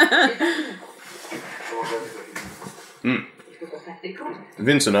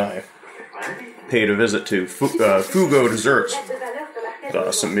 Vince and I paid a visit to Fugo Desserts. Got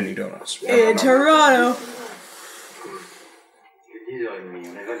us some mini donuts. In Toronto. 10h30,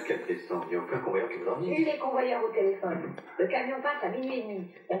 on est 24 décembre, il n'y a aucun convoyeur qui veut dormir. J'ai les convoyeurs au téléphone. Le camion passe à minuit et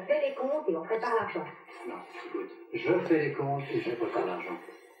demi. On fait les comptes et on prépare l'argent. Non, écoute, je fais les comptes et je prépare l'argent.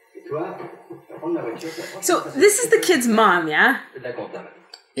 Et toi, tu vas prendre la voiture. So this is the kid's mom, yeah? La comptable.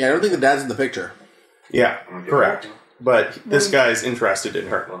 Yeah, I don't think the dad's in the picture. Yeah, correct. But this guy's interested in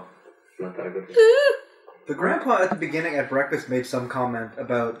her. The grandpa at the beginning at breakfast made some comment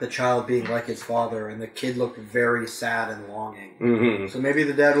about the child being like his father, and the kid looked very sad and longing. Mm-hmm. So maybe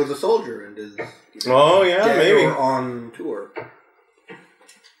the dad was a soldier and is Oh, yeah, dead maybe. or on tour.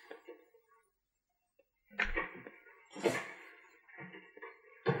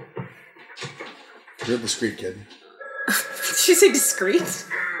 You're the discreet kid. Did you say discreet?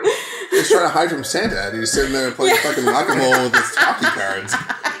 He's trying to hide from Santa, and he's sitting there playing fucking whack-a-mole with his hockey cards.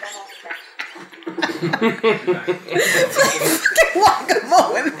 Fucking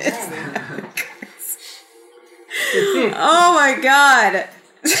guacamole in this. Oh my god.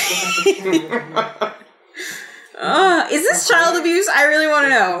 Is this child abuse? I really want to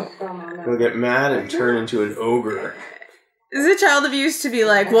know. He'll get mad and turn into an ogre. Is it child abuse to be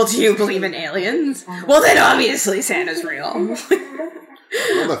like, well, do you believe in aliens? Well, then obviously Santa's real.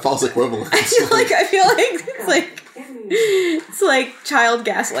 Well, the false equivalent. I feel like it's like child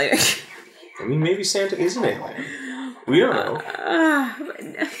gaslighting. I mean, maybe Santa is an alien. We don't know.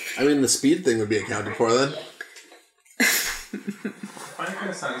 I mean, the speed thing would be accounted for then. I find it kind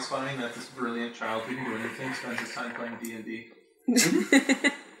of satisfying that this brilliant child who can do anything spends his time playing D&D.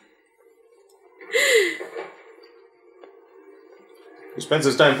 He spends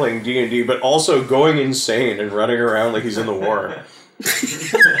his time playing D&D, but also going insane and running around like he's in the war.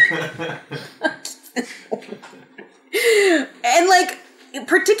 And like,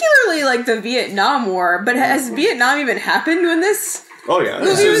 particularly like the Vietnam War, but has Vietnam even happened when this Oh yeah,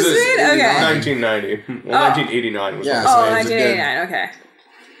 movie was made? Okay. 1990. Well, 1989 was. Yeah. Oh, So 1989, okay.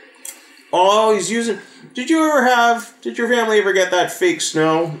 Oh, he's using. Did your family ever get that fake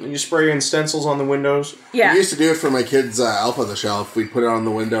snow? And you spray in stencils on the windows? Yeah. We used to do it for my kid's Elf on the Shelf. We'd put it on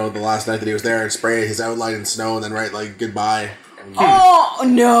the window the last night that he was there and spray his outline in snow and then write, like, goodbye. Oh,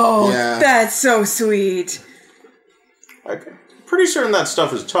 no. Yeah. That's so sweet. I'm pretty certain that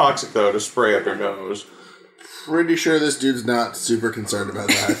stuff is toxic, though, to spray up your nose. Pretty sure this dude's not super concerned about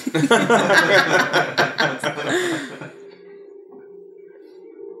that.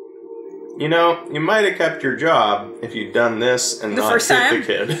 You know, you might have kept your job if you'd done this and The not first hit time? the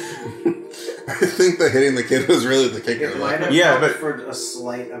kid. I think that hitting the kid was really the kicker. It might have Yeah, helped but- for a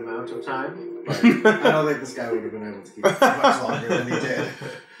slight amount of time, but I don't think this guy would have been able to keep it much longer than he did.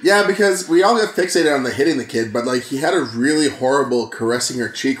 Yeah, because we all got fixated on the hitting the kid, but, like, he had a really horrible caressing her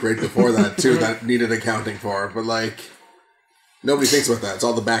cheek right before that, too, that needed accounting for. But, like, nobody thinks about that. It's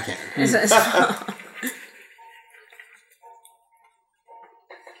all the backhand.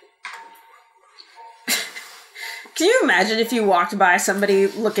 Can you imagine if you walked by somebody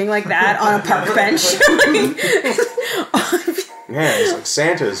looking like that on a park bench? Man, it's like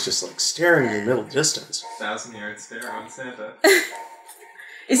Santa is just like staring in the middle distance. 1,000-yard stare on Santa.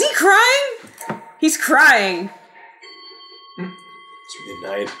 Is he crying? He's crying. It's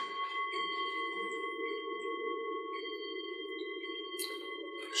midnight.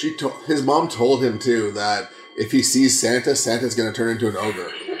 His mom told him, too, that if he sees Santa, Santa's going to turn into an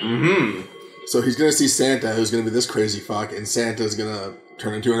ogre. Mm-hmm. So he's going to see Santa, who's going to be this crazy fuck, and Santa's going to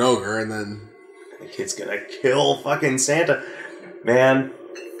turn into an ogre, and then... The kid's gonna kill fucking Santa. Man.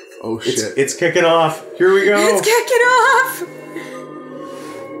 Oh, shit. It's kicking off. Here we go. It's kicking off.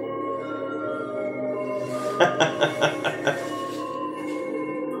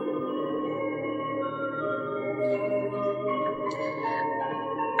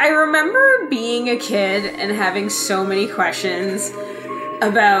 I remember being a kid and having so many questions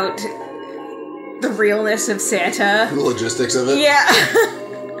about the realness of Santa. The logistics of it? Yeah.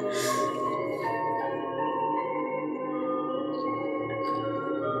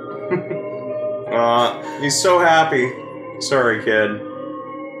 He's so happy. Sorry, kid.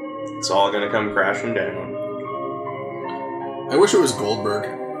 It's all gonna come crashing down. I wish it was Goldberg.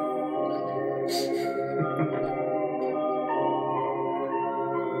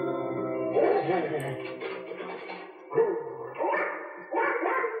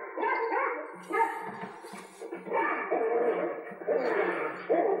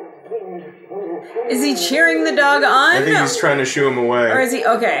 Is he cheering the dog on? I think he's trying to shoo him away. Or is he...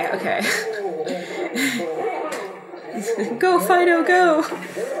 Okay. Go, Fido, go. I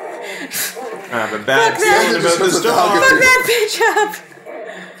have a bad Fuck that. feeling about this dog. Fuck that bitch up.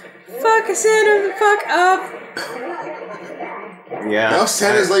 Fuck Santa the fuck up. Yeah. Now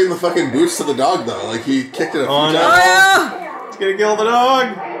Santa's laying the fucking boots to the dog, though. Like, he kicked it a few Oh, times. no. Oh, yeah. He's gonna kill the dog.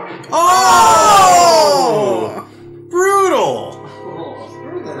 Oh! Brutal.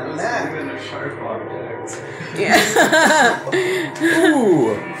 Even a sharp object. Yeah.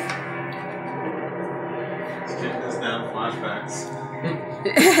 Ooh. This kid has now flashbacks.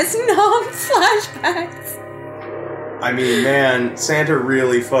 It's non flashbacks. I mean, man, Santa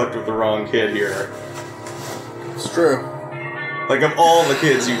really fucked with the wrong kid here. It's true. Like, of all the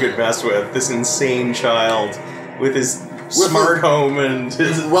kids you could mess with, this insane child with his smart home and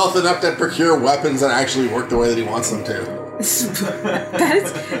his... Wealth enough to procure weapons that actually work the way that he wants them to.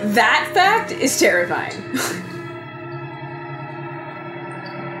 That fact is terrifying.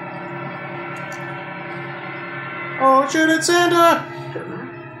 Oh, shoot it, Santa!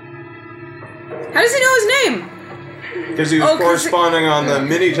 How does he know his name? Because he was corresponding on the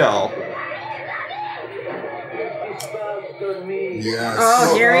Minitel. Yes.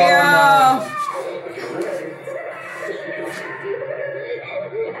 Oh, here we go.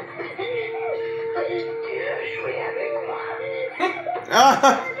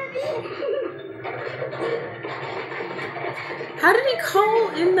 How did he call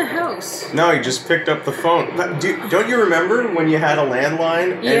in the house? No, he just picked up the phone. Don't you remember when you had a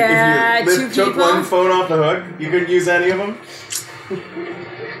landline? And Yeah, if you took people. one phone off the hook, you couldn't use any of them?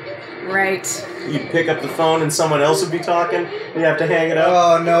 Right. You'd pick up the phone and someone else would be talking. You'd have to hang it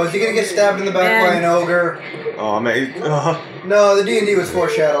up. Oh no, is he gonna get stabbed in the back by an ogre? Oh, man. No, the D&D was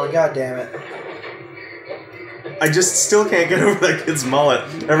foreshadowing, god damn it. I just still can't get over that kid's mullet.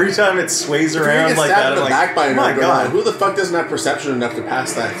 Every time it sways around like that, I'm like, back by oh my god. Who the fuck doesn't have perception enough to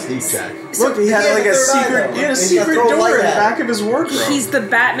pass that sneak check? Look, he had like a secret, door in the back of his wardrobe. He's the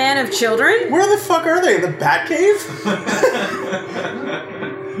Batman of children? Where the fuck are they? In the Batcave?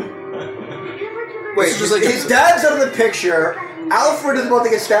 Wait, just like his dad's out of the picture. Alfred is about to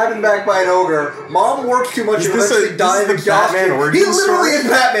get stabbed in the back by an ogre. Mom works too much and eventually dies of exhaustion. He literally is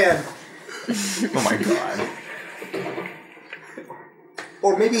Batman. Oh my god.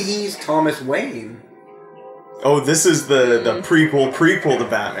 Or maybe he's Thomas Wayne. Oh, this is the prequel to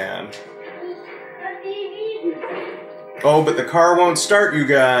Batman. Oh, but the car won't start, you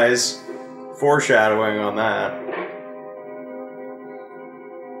guys. Foreshadowing on that.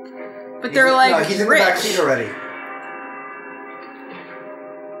 But they're like, no, he's in the back seat already.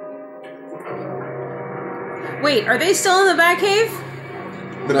 Wait, are they still in the Batcave?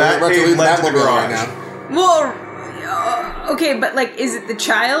 The Batcave led to the garage. Right now. Well, okay, but like, is it the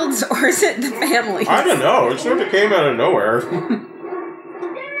child's or is it the family's? I don't know. It sort of came out of nowhere.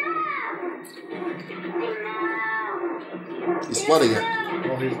 He's flooding it.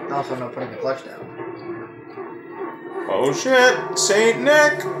 Well, he's also not putting the clutch down. Oh shit, Saint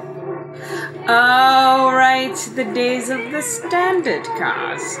Nick. Oh, right, the days of the standard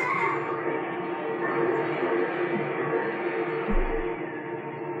cars.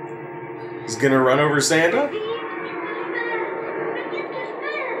 He's gonna run over Santa?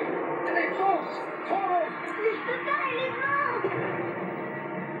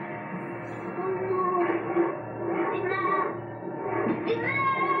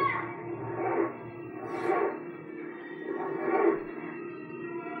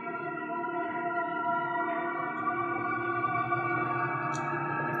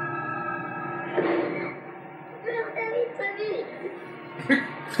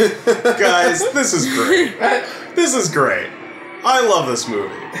 Guys, this is great. This is great. I love this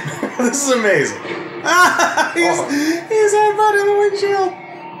movie. This is amazing. He's headbutting the windshield.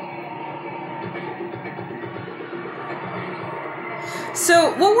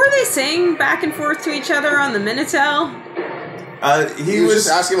 So, what were they saying back and forth to each other on the Minitel? He was just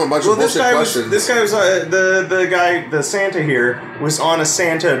asking him a bunch of bullshit questions. This guy was the guy, the Santa here, was on a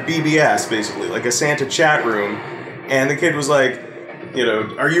Santa BBS, basically, like a Santa chat room, and the kid was like, you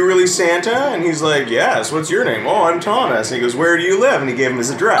know, are you really Santa? And he's like, yes, what's your name? Oh, I'm Thomas. And he goes, where do you live? And he gave him his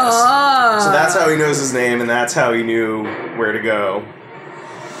address. Oh. So that's how he knows his name, and that's how he knew where to go.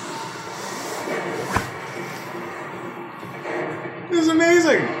 It was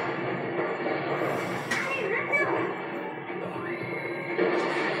amazing.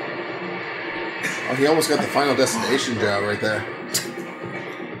 Oh, he almost got the Final Destination job right there.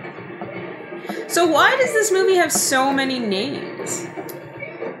 So why does this movie have so many names?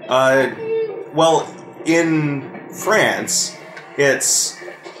 Well, in France, it's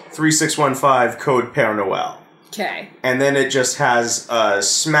 3615 Code Père Noël. Okay. And then it just has a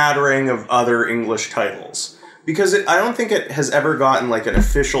smattering of other English titles. Because I don't think it has ever gotten like an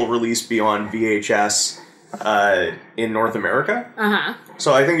official release beyond VHS in North America. Uh-huh.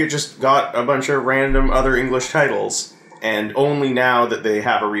 So I think it just got a bunch of random other English titles. And only now that they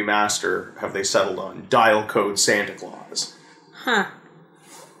have a remaster have they settled on Dial Code Santa Claus. Huh.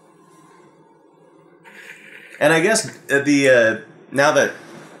 And I guess now that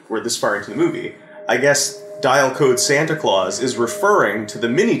we're this far into the movie, I guess Dial Code Santa Claus is referring to the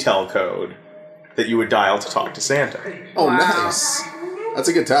Minitel code that you would dial to talk to Santa. Oh, wow. Nice. That's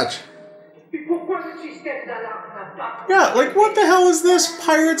a good touch. Yeah, like what the hell is this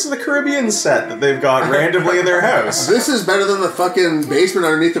Pirates of the Caribbean set that they've got randomly in their house? This is better than the fucking basement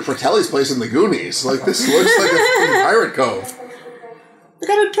underneath the Fratelli's place in the Goonies. Like, this looks like a pirate cove. They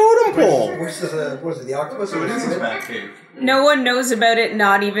got a totem pole. What is it, the octopus? Or This is Batcave. No one knows about it,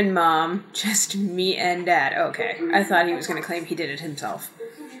 not even Mom. Just me and Dad. Okay, I thought he was going to claim he did it himself.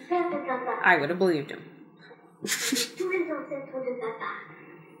 I would have believed him.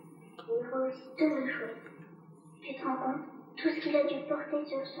 Tu te rends compte? Tout ce qu'il a dû porter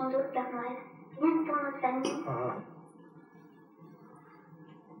sur son dos, Père Noël, rien que pour notre famille.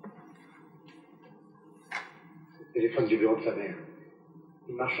 Le téléphone du bureau de sa mère.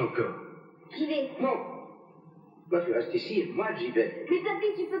 Il marche encore. J'y vais. Non. Toi, tu restes ici et moi, j'y vais. Mais papy,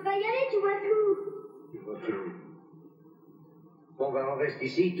 tu peux pas y aller, tu vois flou. Tu vois flou. Bon, ben, on reste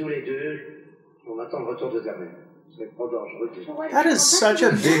ici, tous les deux. On attend le retour de ta mère. That is such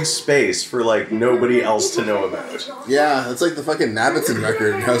a big space for, like, nobody else to know about. Yeah, it's like the fucking Nabbitson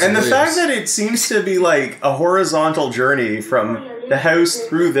record in House And the of fact that it seems to be, like, a horizontal journey from the house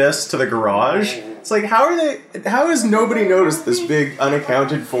through this to the garage, it's like, how has nobody noticed this big,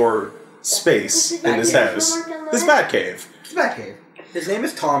 unaccounted for space in this house. This Batcave. It's Batcave. His name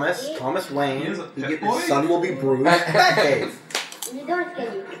is Thomas. Thomas Wayne. He is a pit boy? His son will be Bruce. Batcave.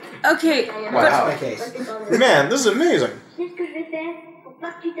 Okay, That's Wow. my case. Man, this is amazing. He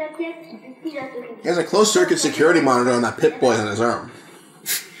has a closed circuit security monitor on that Pit Boy on his arm.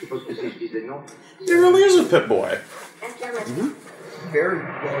 He really is a Pit Boy. Very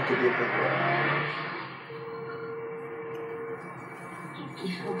well could be a Pit Boy.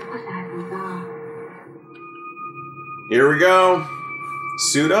 Here we go.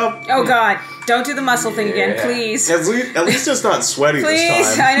 Suit up. oh god, don't do the muscle thing again, please. At least it's not sweaty Please,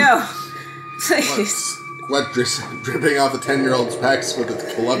 this time. I know. Please. Sweat dripping off the 10-year-old's pecs with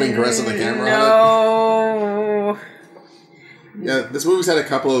its loving caress of the camera on No. it. Yeah, this movie's had a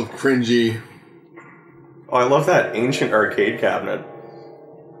couple of cringy... Oh, I love that ancient arcade cabinet.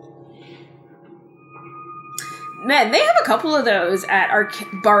 Man, they have a couple of those at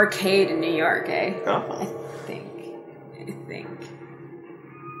Barcade in New York, eh? Oh. I think.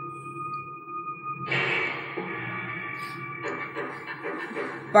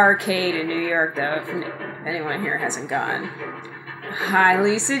 Barcade in New York, though, if anyone here hasn't gone.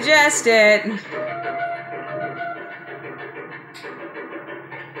 Highly suggest it.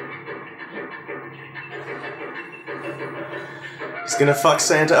 He's gonna fuck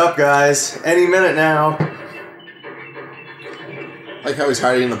Santa up, guys. Any minute now. Like how he's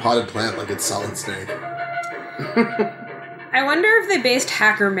hiding in the potted plant like it's Solid Snake. I wonder if they based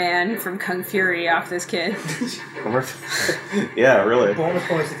Hacker Man from Kung Fury off this kid. Yeah, really. Bonus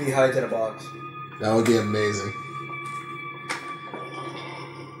points if he hides in a box. That would be amazing.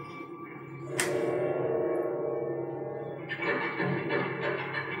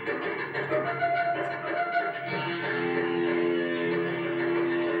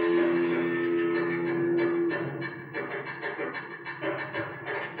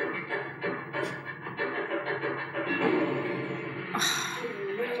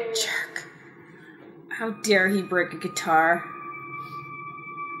 Jerk. How dare he break a guitar?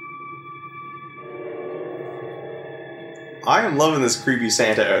 I am loving this creepy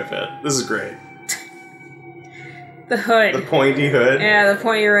Santa outfit. This is great. The hood. The pointy hood. Yeah, the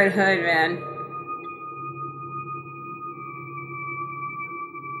pointy red hood, man.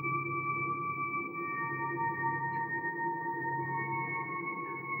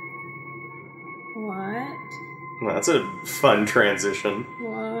 What? Well, that's a fun transition.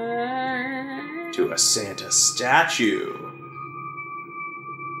 What? To a Santa statue.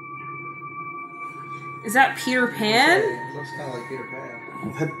 Is that Peter Pan? Looks kind of like Peter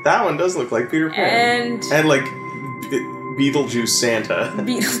Pan. That one does look like Peter Pan. And like Beetlejuice Santa.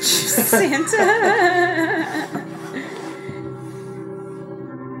 Beetlejuice Santa.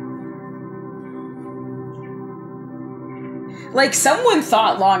 Like, someone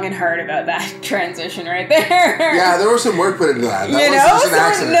thought long and hard about that transition right there. Yeah, there was some work put into that. That you was know? just an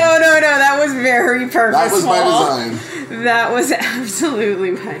accident. No, that was very purposeful. That was by design. That was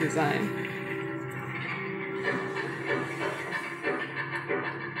absolutely by design.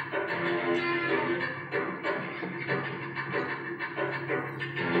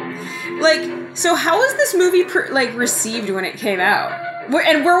 Like, so how was this movie received when it came out?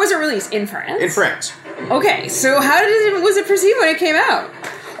 And where was it released? In France? In France. Okay, so how was it perceived when it came out?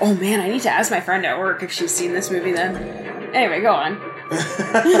 Oh man, I need to ask my friend at work if she's seen this movie then. Anyway, go on.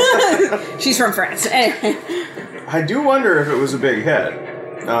 She's from France. Anyway. I do wonder if it was a big hit.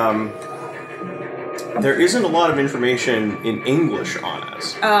 There isn't a lot of information in English on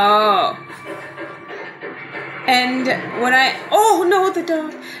it. Oh. And when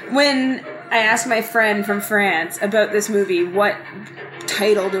when I asked my friend from France about this movie, what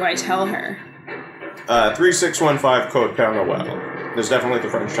title do I tell her? 3615 Code Santa Claus. There's definitely the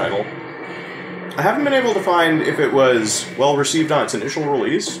French title. I haven't been able to find if it was well received on its initial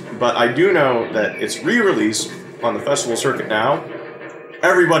release, but I do know that it's re-released on the festival circuit now.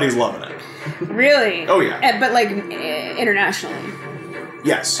 Everybody's loving it. Really? Oh yeah. But internationally?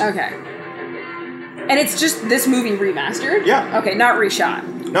 Yes. Okay. And it's just this movie remastered? Yeah. Okay, not reshot.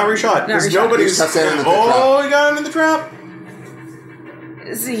 Not reshot. Because nobody's... He got him in the trap.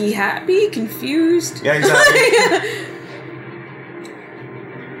 Is he happy? Confused? Yeah, he's happy.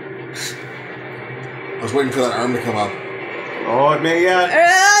 I was waiting for that arm to come up. Oh, it may yet.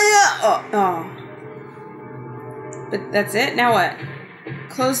 Oh. But that's it? Now what?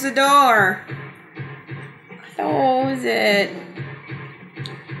 Close the door. Close it.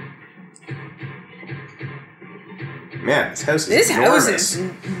 Man, this house is This enormous. house is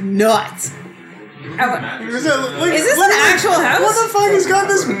nuts. Is this an actual house? What the fuck? He's got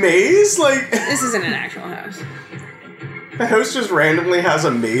this maze? Like, this isn't an actual house. The house just randomly has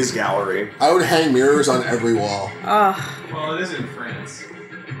a maze gallery. I would hang mirrors on every wall. Well, it is in France.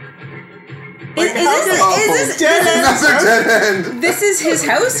 Is this dead end? Another dead end. This is his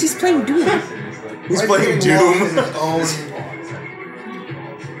house? He's playing Doom. He's playing Doom.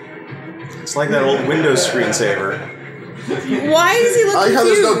 It's like that old Windows screensaver. Why is he looking I like how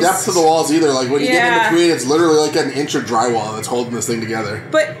there's no confused? depth to the walls either. Like, when you get in between, it's literally like an inch of drywall that's holding this thing together.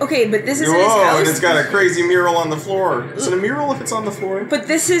 But this is in his Whoa, house. and it's got a crazy mural on the floor. Is it a mural if it's on the floor? But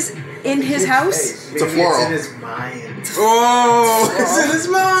this is in his house? It's a floral. It's in his mind. Oh, it's in his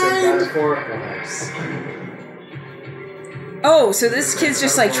mind! Oh, so this kid's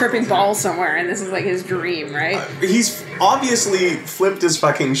just like tripping balls somewhere, and this is like his dream, right? He's obviously flipped his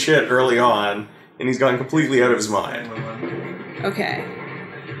fucking shit early on, and he's gone completely out of his mind. Okay.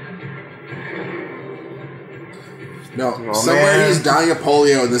 No, somewhere he's dying of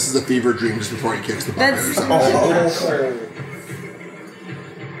polio, and this is a fever dream just before he kicks the bucket or something.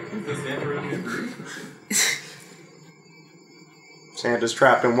 Santa's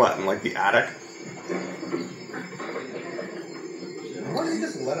trapped in what? In like the attic? Why don't you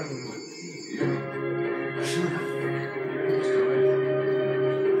just let him...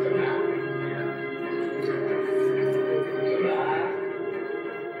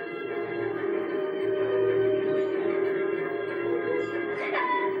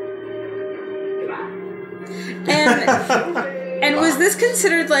 And was this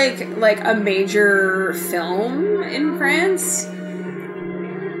considered like a major film in France?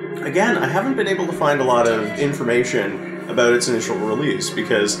 Again, I haven't been able to find a lot of information about its initial release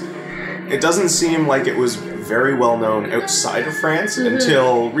because it doesn't seem like it was very well known outside of France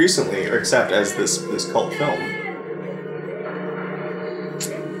until recently, except as this cult film.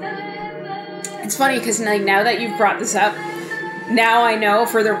 It's funny because now that you've brought this up, now I know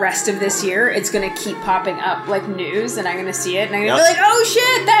for the rest of this year it's going to keep popping up like news, and I'm going to see it, and I'm going to be like, oh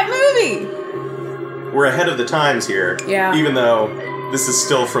shit, that movie! We're ahead of the times here. Yeah. Even though this is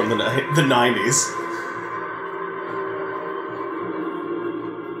still from the 90s.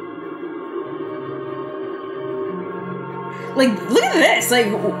 Like, look at this! Like, I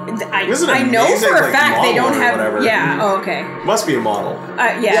know for a fact they don't have... Whatever. Yeah, oh, okay. Must be a model.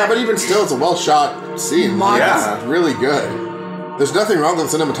 Yeah, but even still, it's a well-shot scene. Like, it's really good. There's nothing wrong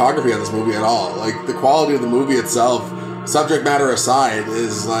with the cinematography of this movie at all. Like, the quality of the movie itself, subject matter aside,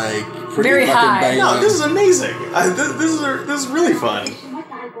 is, like, pretty very fucking high. banging. No, this is amazing. This is really fun.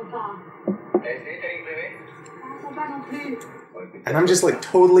 And I'm just, like,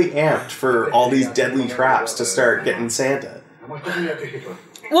 totally amped for all these deadly traps to start getting Santa.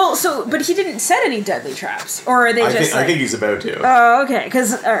 Well, but he didn't set any deadly traps, or are they just? I think he's about to. Oh, okay.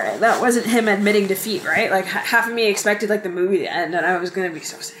 Because alright, that wasn't him admitting defeat, right? Like half of me expected like the movie to end, and I was gonna be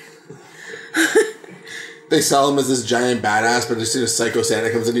so sad. They sell him as this giant badass, but as soon as Psycho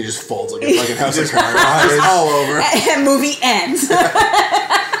Santa comes in, he just folds like a fucking house of cards. It's all over. And movie ends.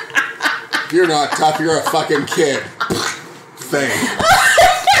 You're not tough. You're a fucking kid. Thing.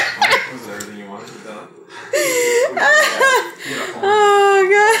 Oh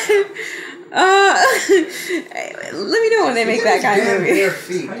god. Let me know when they make that kind of movie. Bare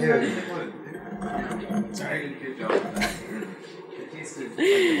feet, dude.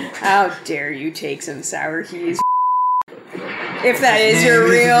 How dare you take some sour keys? If that is your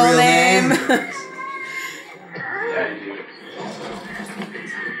real name.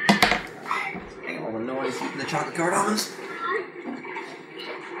 Making all the noise eating the chocolate covered almonds.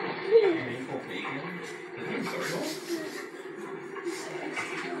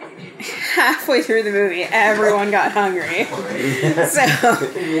 Halfway through the movie, everyone got hungry. So,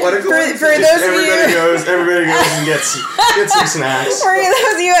 What a for those of you, everybody goes and gets some snacks. for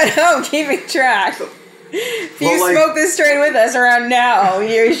those of you at home keeping track, if you smoke this strain with us around now,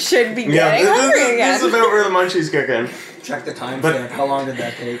 you should be getting hungry again. This is about where the munchies kick in. Check the time stamp. How long did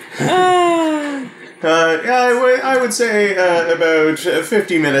that take? I would say about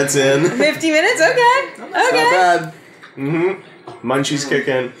 50 minutes in. 50 minutes? Okay. Not bad. Mm-hmm. Munchies kick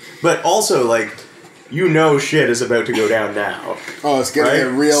in. But also, like, you know shit is about to go down now. Oh, it's gonna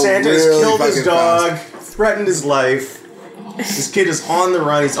get real. Santa's really killed his dog, fast. threatened his life. This kid is on the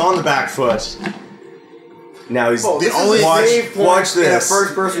run, he's on the back foot. Now he's the only watch this. In a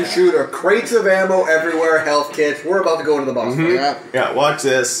first-person shooter, crates of ammo everywhere, health kits. We're about to go into the boss fight. Yeah, watch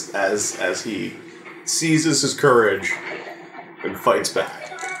this as he seizes his courage and fights back.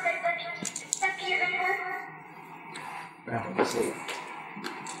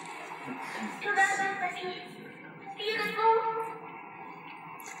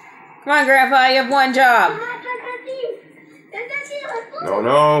 Come on, Grandpa, you have one job.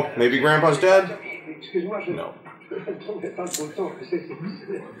 No, maybe Grandpa's dead? No.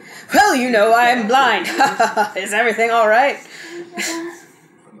 Well, you know I'm blind. Is everything all right?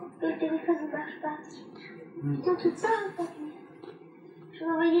 Le téléphone ne marche pas. T'en doutes pas, papy. Je vais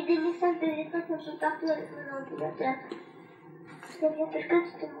envoyer des messages de l'école un peu partout avec mon ordinateur. Ça vient quelqu'un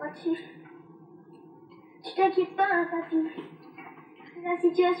qui tombera dessus. Tu t'inquiètes pas, hein, papy. La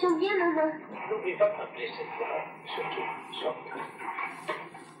situation bien, maman. N'oublie pas de m'appeler cette fois, surtout.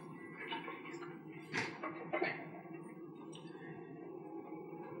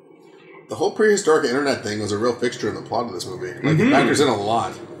 The whole prehistoric internet thing was a real fixture in the plot of this movie. Like, it factors in a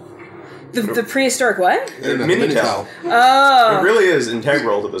lot. The prehistoric what? Internet, Minitel. Oh. It really is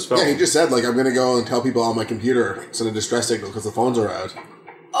integral to this film. Yeah, he just said, like, I'm going to go and tell people on my computer, send a distress signal because the phones are out.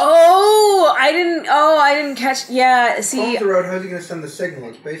 Oh, I didn't catch. Yeah, see. Phones are out. How's he going to send the signal?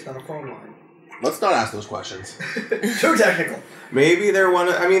 It's based on a phone line. Let's not ask those questions. Too technical. Maybe they're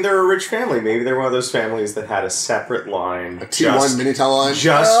they're a rich family. Maybe they're one of those families that had a separate line. A T1 Minitel line?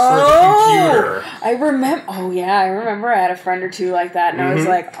 Just for the computer. I remember I had a friend or two like that, and I was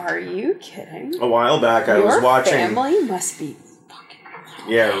like, are you kidding? A while back, I Your was watching... family must be fucking...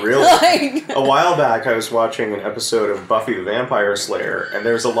 Yeah, really. A while back, I was watching an episode of Buffy the Vampire Slayer, and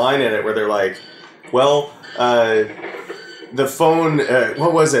there's a line in it where they're like, well, the phone...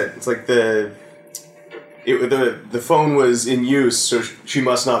 what was it? It's like the phone was in use, so she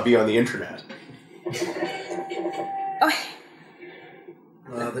must not be on the internet.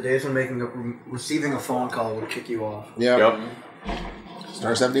 The days when receiving a phone call would kick you off. Yep.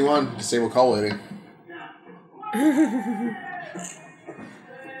 Star 71, disable call waiting.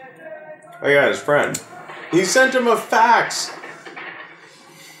 Oh yeah, his friend. He sent him a fax.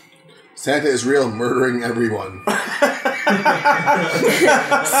 Santa is real, murdering everyone.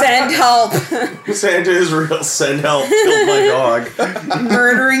 Send help. Santa is real, send help, killed my dog.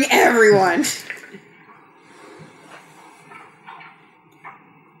 Murdering everyone.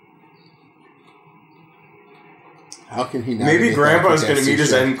 How can he Maybe Grandpa's going to meet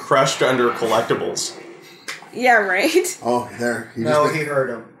his end crushed under collectibles. Yeah, right? Oh, there. He heard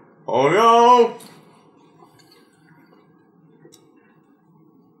him. Oh no!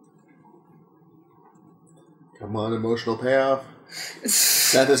 Come on, emotional payoff.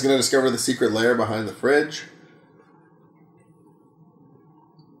 Santa's going to discover the secret lair behind the fridge.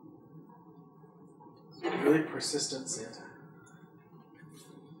 Really persistent Santa.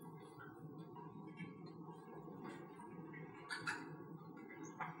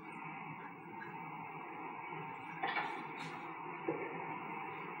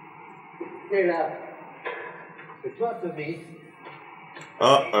 Et là, c'est toi, Tommy.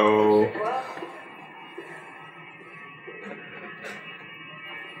 Uh-oh.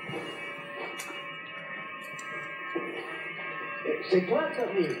 C'est toi,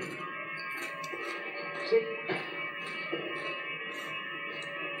 Tommy.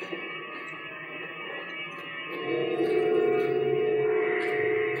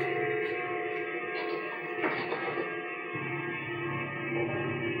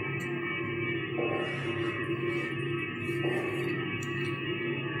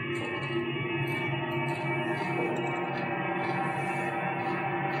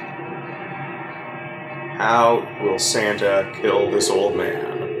 How will Santa kill this old man?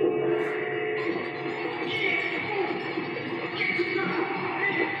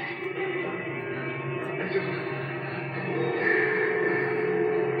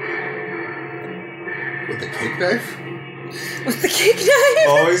 With a cake knife? With the cake knife?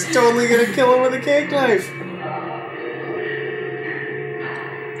 Oh, he's totally gonna kill him with a cake knife.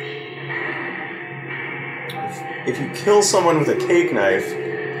 If you kill someone with a cake knife,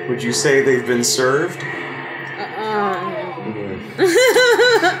 would you say they've been served?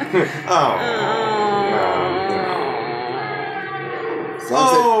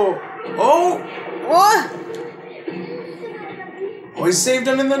 Oh. Oh! What? Oh, he saved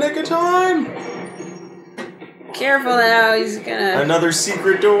him in the nick of time! Careful now, he's gonna... Another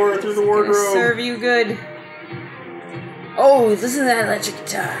secret door through the wardrobe. Serve you good. Oh, listen to that electric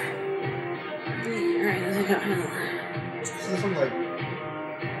guitar. Alright, let's go. This is something like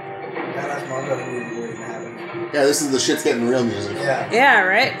badass manga movie waiting to happen. Yeah, this is the shit's getting real music. Yeah,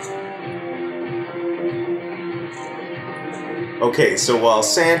 right? Okay, so while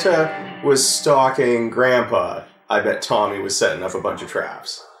Santa was stalking Grandpa, I bet Tommy was setting up a bunch of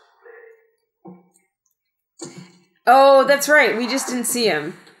traps. Oh, that's right. We just didn't see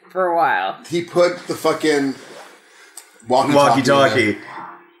him for a while. He put the fucking walkie-talkie.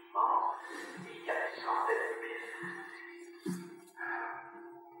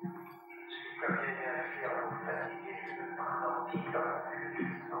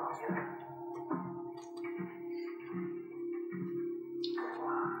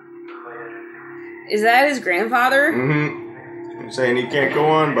 Is that his grandfather? Mm-hmm. I'm saying he can't go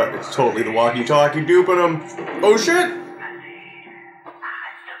on, but it's totally the walkie-talkie duping him. Oh, shit!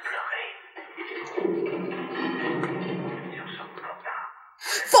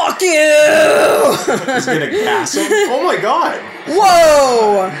 Fuck you! He's gonna gas him? Oh my god!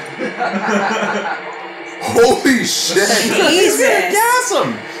 Whoa! Holy shit! Jesus! He's gonna gas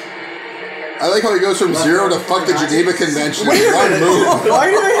him! I like how he goes from 0 to fuck the Geneva Convention in one move. Why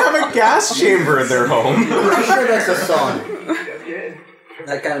do they have a gas chamber in their home? I'm pretty sure that's a song.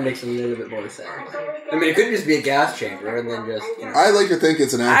 That kind of makes a little bit more sense. I mean, it could just be a gas chamber and then just, you know. I like to think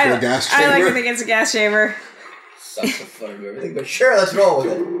it's an actual gas chamber. I like to think it's a gas chamber. Sucks the fun of everything, but sure, let's roll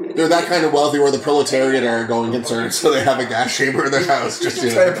with it. They're that kind of wealthy where the proletariat are going concerned, so they have a gas chamber in their house. Just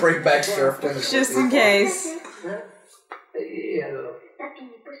try to bring back serfdom. Just in case.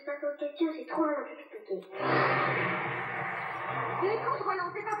 Mais écoute,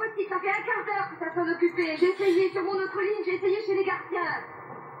 Roland, c'est pas possible, ça fait un quart d'heure que ça s'en occupé. J'ai essayé sur mon autre ligne, j'ai essayé chez les gardiens.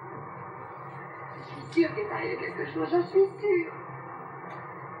 Je suis sûre qu'il est arrivé quelque chose, j'en suis sûre.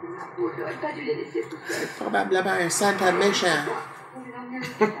 Oh, j'aurais pas dû les laisser tout seuls. Probablement un Santa méchant.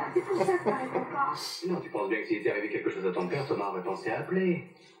 C'est pour ça que ça répond pas. Non, tu penses bien que s'il était arrivé quelque chose à ton père, Thomas aurait pensé à appeler.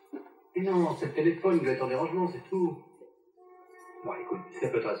 Mais non, c'est le téléphone, il doit être en dérangement, c'est tout. Bon, écoute, ça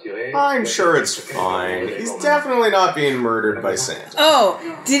peut te rassurer. I'm sure it's fine. He's definitely not being murdered by Santa. Oh,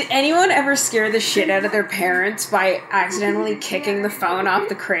 did anyone ever scare the shit out of their parents by accidentally kicking the phone off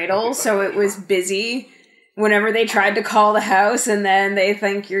the cradle so it was busy whenever they tried to call the house, and then they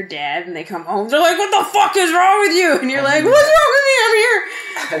think you're dead and they come home? They're like, what the fuck is wrong with you? And you're like, what's wrong with me? I'm here.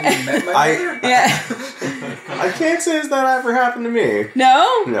 Have you met my mother? Yeah. I can't say that ever happened to me.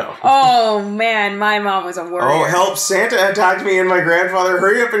 No? No. Oh, man, my mom was a warrior. Oh, help, Santa attacked me and my grandfather.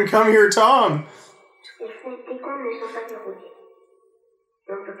 Hurry up and come here, Tom. Les fenêtres des comptes ne sont pas verrouillées.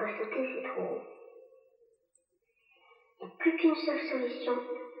 Et on ne peut pas sauter, c'est trop haut. Il n'y a plus qu'une seule solution.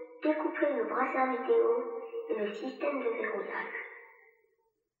 Découpler le brassard vidéo et le système de verrouillage.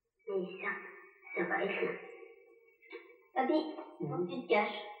 Mais ça va être long. Papi, tu te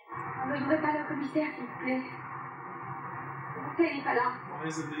caches. Ne jouez pas le commissaire, s'il vous plaît. Pourquoi il n'est pas là? Why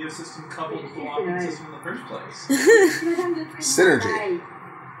is the video system coupled with the locking system in the first place? Madame de Frédéric. Synergy.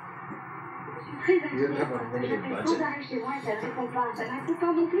 Je suis très inquiète. J'appelle sans arrêt chez moi et ça ne répond pas. Ça ne répond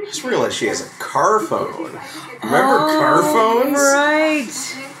pas non plus. I just realized she has a car phone. Remember car phones? Right.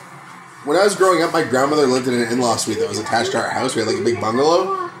 When I was growing up, my grandmother lived in an in-law suite that was attached to our house. We had like a big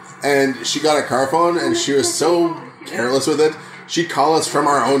bungalow. And she got a car phone, and she was so careless with it. She'd call us from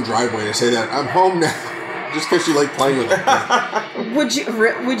our own driveway to say that, I'm home now. Just because she liked playing with it. Would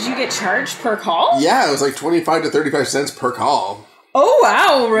you get charged per call? Yeah, it was like 25 to 35 cents per call. Oh,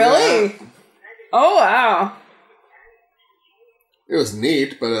 wow, really? Yeah. Oh, wow. It was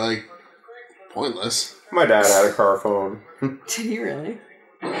neat, but like, pointless. My dad had a car phone. Did he really?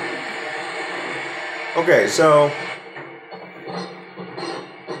 Okay, so...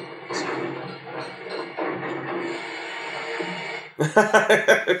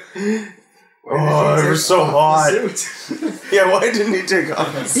 Oh, it was so hot. Yeah, why didn't he take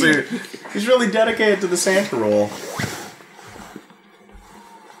off the suit? He's really dedicated to the Santa role.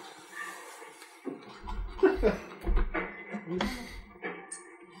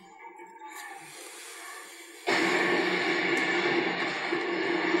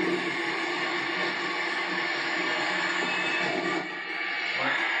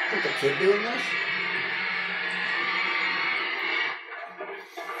 Is the kid doing this?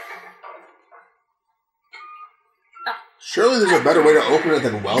 Surely there's a better way to open it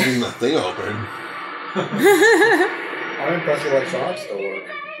than welding the thing open. I'm impressed the electronics still work.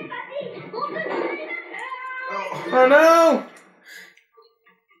 Oh no!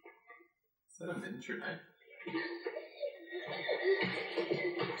 Is that a miniature knife?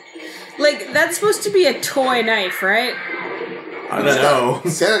 Like, that's supposed to be a toy knife, right? I don't know.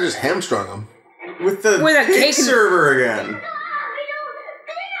 Santa just hamstrung him. With a cake cake server again.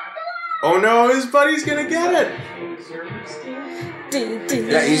 Oh no, his buddy's gonna get it.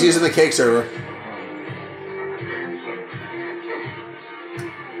 Yeah, he's using the cake server.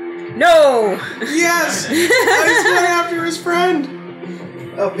 No! Yes! He's going after his friend.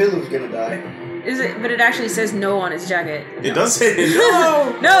 Oh, Pilu's gonna die. Is it? But it actually says no on his jacket. It does say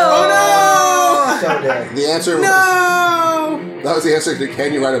no! No! Oh no! So dead. The answer was... No! That was the answer to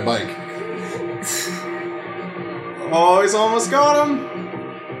can you ride a bike? Oh, he's almost got him.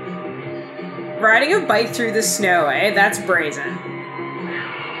 Riding a bike through the snow, eh? That's brazen.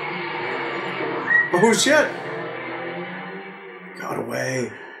 Oh shit! Got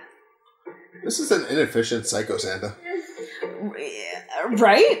away. This is an inefficient Psycho Santa.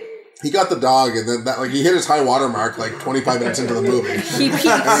 Right? He got the dog, and then he hit his high water mark 25 minutes into the movie. He peaked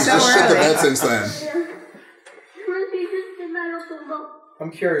and he's so just shit the early. bed since then. I'm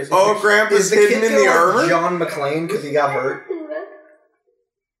curious. Oh, Grandpa's hidden in the armor? John McClane because he got hurt.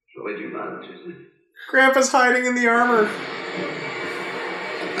 Grandpa's hiding in the armor.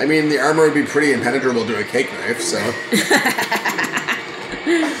 I mean, the armor would be pretty impenetrable to a cake knife, so...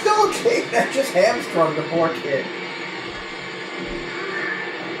 No cake knife, just hamstrung the poor kid.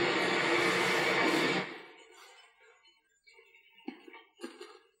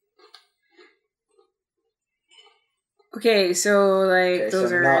 Okay, so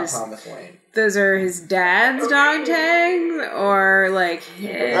those are not his, Thomas Wayne. Those are his dad's dog tags, or his.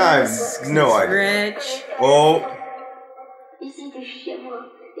 I have no idea. Rich. Oh. Ici, t'es chez moi,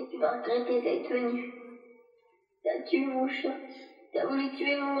 et tu vas regretter cette venue. T'as tué mon chat, t'as voulu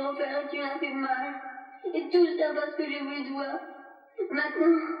tuer mon grand-père et tu m'as fait mal. Et tout ça parce que j'ai voulu te voir.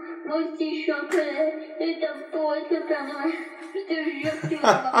 Maintenant, moi aussi, je suis en colère, et t'as beau être le Père Noël. Je te jure que tu vas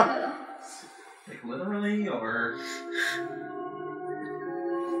avoir peur. Literally, or...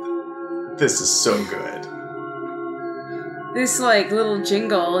 This is so good. This little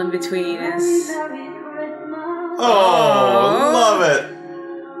jingle in between is. Oh, love it.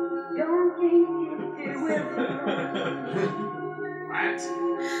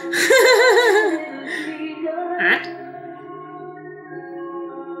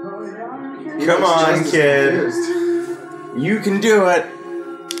 Come on, kid. You can do it.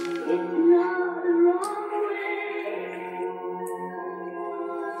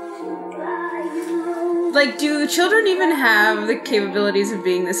 Do children even have the capabilities of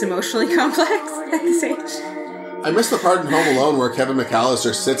being this emotionally complex at this age? I miss the part in Home Alone where Kevin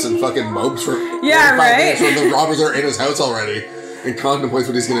McAllister sits and fucking mopes for 5 minutes when the robbers are in his house already and contemplates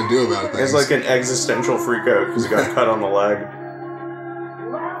what he's going to do about things. It's an existential freak out because he got cut on the leg.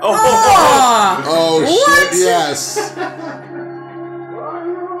 Oh shit, yes.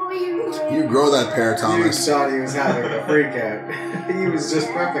 You grow that pair, Thomas. You thought he was having a freak out. He was just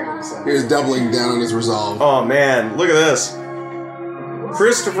prepping himself. He was doubling down on his resolve. Oh man, look at this.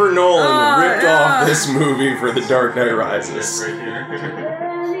 Christopher Nolan ripped off this movie for The Dark Knight Rises.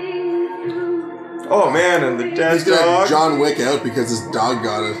 Oh man, and the dead dog. John Wick out because his dog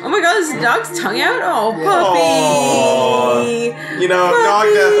got it. Oh my god, is the dog's tongue out? Oh, puppy! Oh. You know, dog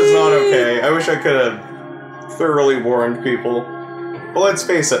death is not okay. I wish I could have thoroughly warned people. But let's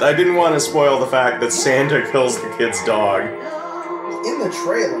face it, I didn't want to spoil the fact that Santa kills the kid's dog. In the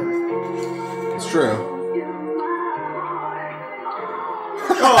trailer. It's true.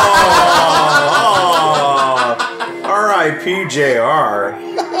 R.I.P. JR.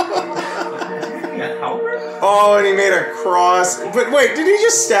 Oh, and he made a cross. But wait, did he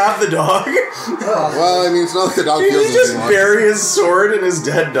just stab the dog? Well, I mean, it's not like the dog Did feels he just anymore. bury his sword in his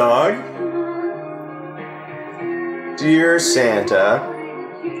dead dog? Dear Santa,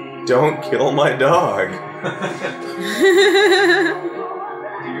 don't kill my dog.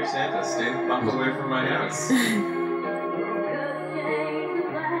 Dear Santa, stay the fuck away from my house.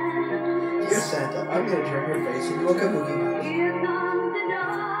 Dear Santa, I'm gonna turn your face into a kabuki mouse.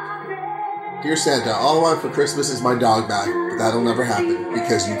 Dear Santa, all I want for Christmas is my dog back, but that'll never happen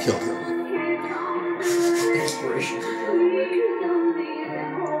because you killed him. Inspiration.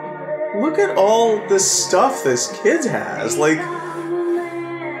 Look at all this stuff this kid has. Is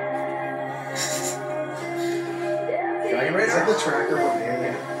that the tracker from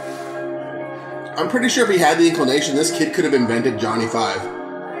Alien? I'm pretty sure if he had the inclination, this kid could have invented Johnny 5.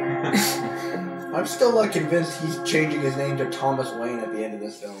 I'm still not convinced he's changing his name to Thomas Wayne at the end of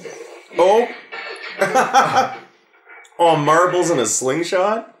this film. Oh. Oh, marbles and a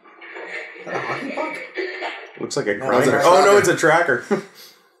slingshot? Is that a hockey puck? Looks like a No, grinder. it's a Oh, no, tracker. it's a tracker.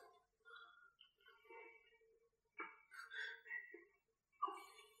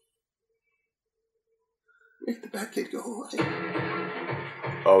 Make the bad kid go away.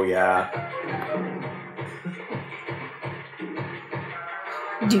 Oh, yeah.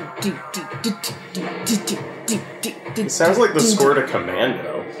 It sounds like the score to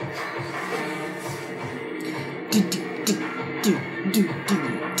Commando.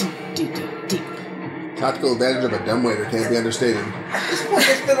 Tactical advantage of a dumbwaiter can't be understated. At this point,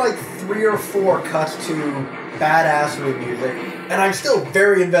 it's been 3 or 4 cuts to badass music, and I'm still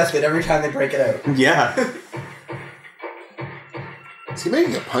very invested every time they break it out. Yeah. Is he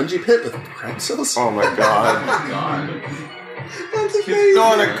making a punji pit with pretzels? Oh my god. That's He's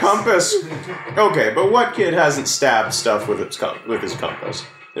on a compass. Okay, but what kid hasn't stabbed stuff with his compass?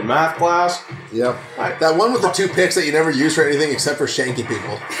 In math class? Yep. That one with the 2 picks that you never use for anything except for shanking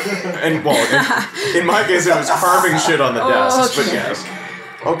people. And, well, in my case, it was carving shit on the desks, but yes.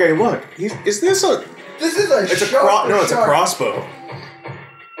 Okay, look. Is this a... This is a It's a crossbow.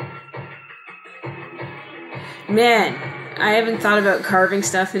 Man, I haven't thought about carving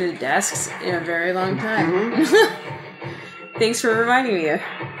stuff into desks in a very long time. Mm-hmm. Thanks for reminding me of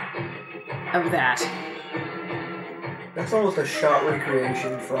that. That's almost a shot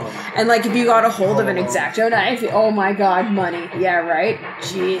recreation from... And like if you got a hold of an X-Acto knife, oh my god, money. Yeah, right?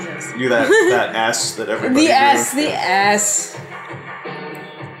 Jesus. You that S that everybody The S.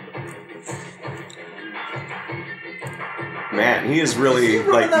 Man, he is really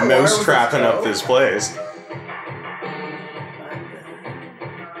like mouse trapping up this place.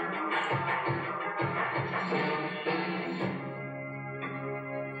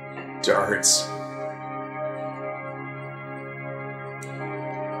 Darts.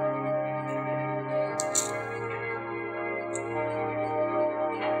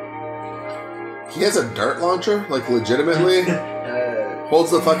 He has a dart launcher, like legitimately.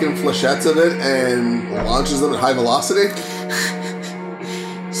 Holds the fucking flechettes of it and launches them at high velocity.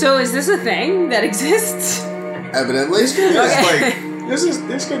 So is this a thing that exists? Evidently. This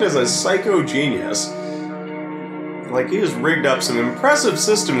kid is a psycho genius. Like, he has rigged up some impressive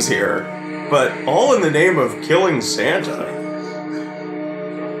systems here, but all in the name of killing Santa.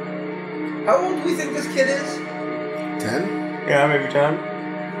 How old do we think this kid is? 10? Yeah, maybe 10.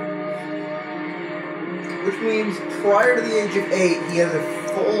 Which means prior to the age of 8, he has a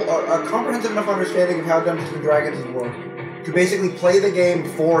comprehensive enough understanding of how Dungeons and Dragons work to basically play the game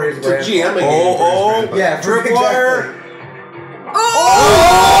for his grandpa. GM game. Yeah, tripwire. Exactly.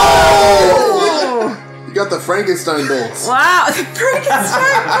 Oh! You got the Frankenstein bolts. Wow, the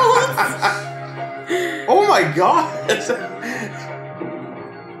Frankenstein bolts! Oh my god!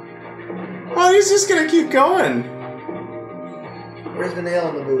 Oh, he's just gonna keep going. Where's the nail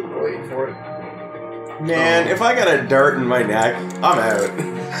in the boot? We're waiting for it. Man, if I got a dart in my neck, I'm out.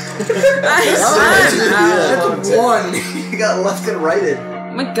 That's one. You got left and righted.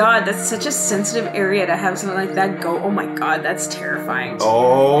 Oh my god, that's such a sensitive area to have something like that go. Oh my god, that's terrifying.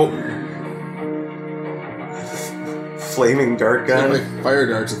 Oh. Flaming dart gun. Like fire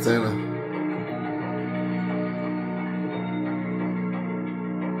darts at Santa.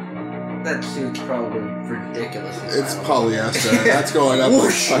 That suit's probably ridiculous. It's polyester. That's going up.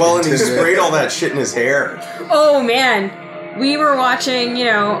 Well, and he sprayed all that shit in his hair. Oh man, we were watching,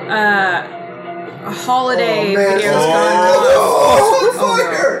 holiday videos going on.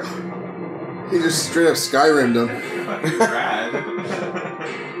 Fire! He just straight up Skyrimmed him.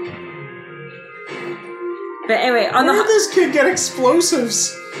 But anyway, on Where did this kid get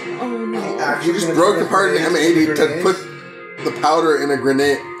explosives? Oh no. He just broke apart an M80 to put the powder in a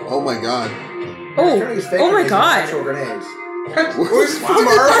grenade. Oh my god. Oh my god. Grenades. Where's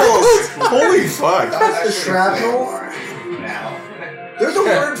marbles? Holy fuck. That's the shrapnel. There's a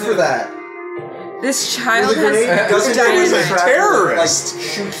word for that. This child He's a terrorist. Like,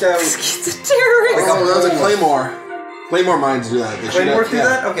 shoots out. He's a terrorist. Oh, that was a Claymore. Claymore mines do that. They shoot Claymore out- do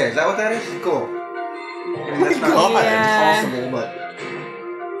that? Okay, is that what that is? Cool. I mean, that's not possible, but...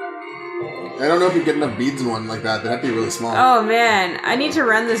 I don't know if you get enough beads in one like that. That'd be really small. Oh man, I need to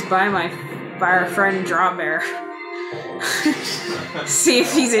run this by our friend Draw Bear. See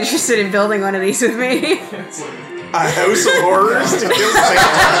if he's interested in building one of these with me. A house of horrors to kill Santa.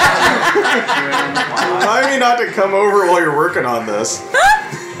 Remind me not to come over while you're working on this.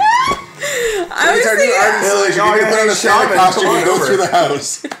 I was thinking... You can put on a Santa costume and go through the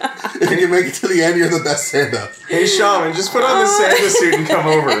house. If you can make it to the end, you're the best Santa. Hey, Shaman, just put on the Santa suit and come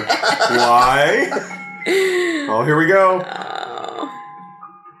over. Why? Oh, here we go.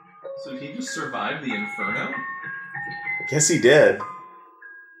 So did he just survive the inferno? Guess he did.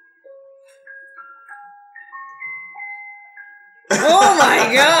 Oh my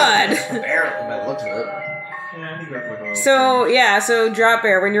god! Barely, by the looks of it. Yeah, he got like a... So Drop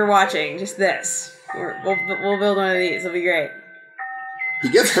Bear, when you're watching, just this. We'll build one of these. It'll be great. He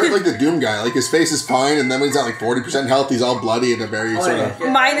gets hurt like the Doom guy. Like, his face is fine, and then when he's at like 40% health, he's all bloody and a very sort of...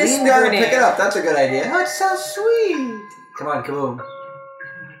 Minus Lean the down grenade. and pick it up. That's a good idea. Oh, it's so sweet. Come on, kaboom.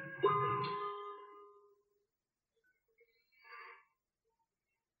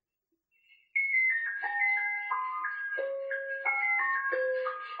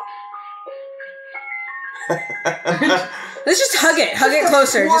 Let's just hug it. Hug it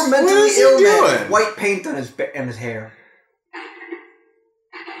closer. Poor Just, mentally what is he ill man doing? with white paint on his hair.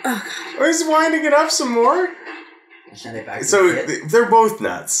 oh, Oh, he's winding it up some more? Send it back. So, to the kid. they're both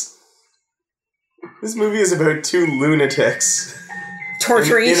nuts. This movie is about two lunatics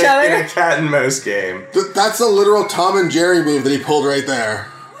torturing in each a other. cat and mouse game. That's a literal Tom and Jerry move that he pulled right there.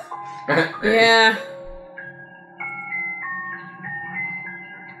 Yeah.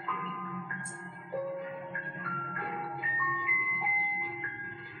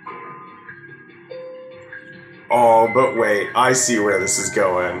 Oh, but wait, I see where this is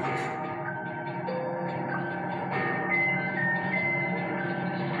going.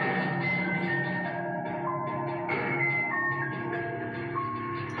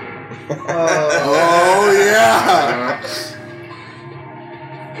 Oh, yeah!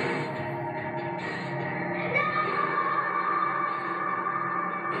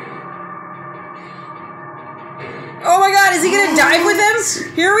 Oh my god, is he gonna dive with him?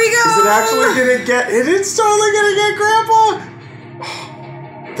 Here we go! Is it actually gonna get... It's totally gonna get Grandpa!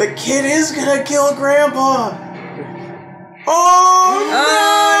 The kid is gonna kill Grandpa! Oh, no!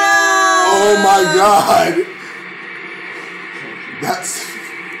 Oh my god!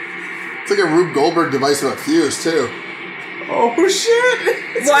 It's like a Rube Goldberg device with a fuse, too. Oh,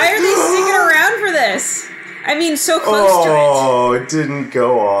 shit! Why are they sticking around for this? I mean, so close to it. Oh, it didn't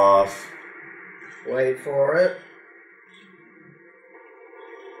go off. Wait for it.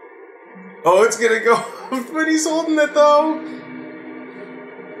 Oh, it's gonna go off, but he's holding it, though.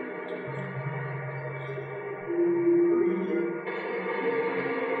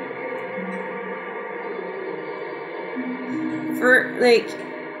 For, like,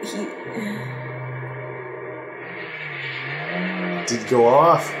 he... Did go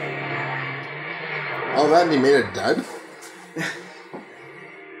off. All that and he made a dud?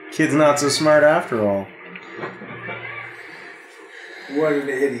 Kid's not so smart after all. What an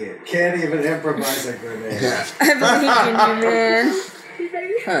idiot. Can't even improvise like René. Yeah. I believe in you, man.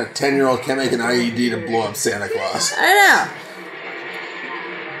 What kind of 10-year-old can't make an IED to blow up Santa Claus? I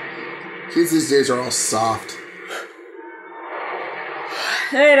know. Kids these days are all soft.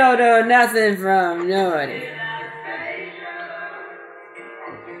 They don't know nothing from nobody.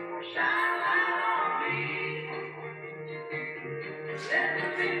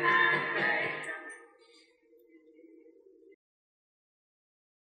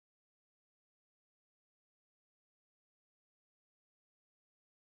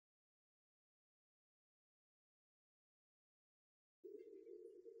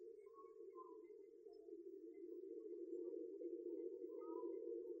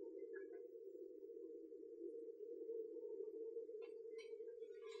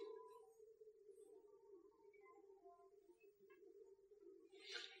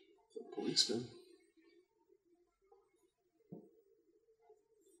 Policeman.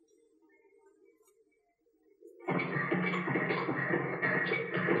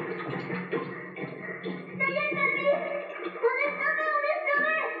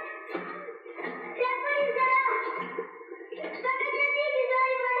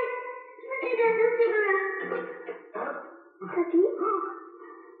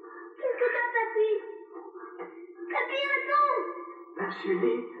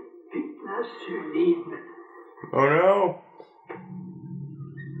 Oh no.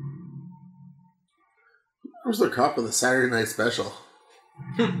 Where's the cop with the Saturday Night Special?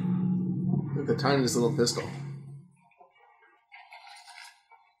 With the tiniest little pistol.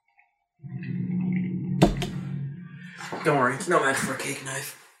 Don't worry, it's no match for a cake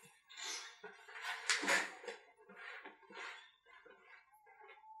knife.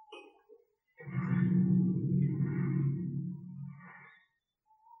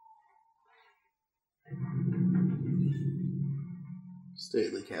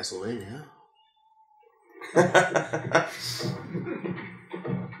 Stately Castlevania. I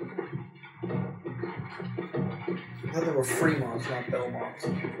thought they were Fremonts, not Belmonts.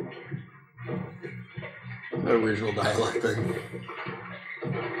 The original dialect thing.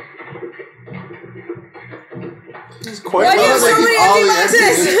 Why do you have so many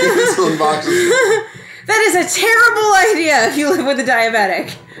empty boxes? That is a terrible idea if you live with a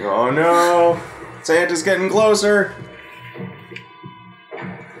diabetic. Oh no. Santa's getting closer.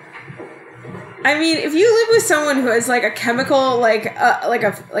 I mean, if you live with someone who has like a chemical, like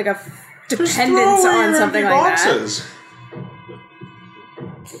a dependence on something like that.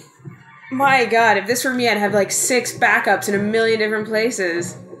 My God, if this were me, I'd have like 6 backups in a million different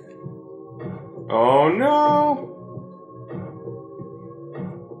places. Oh no.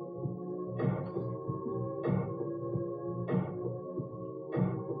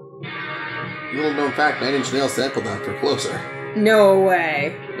 Little known fact, Nine Inch Nails sampled that for Closer. No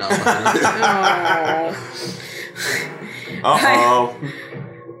way. No. Uh-oh.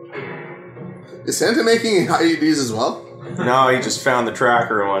 Is Santa making IEDs as well? No, he just found the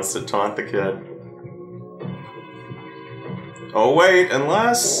tracker and wants to taunt the kid. Oh wait,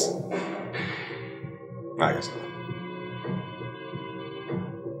 unless... I guess not.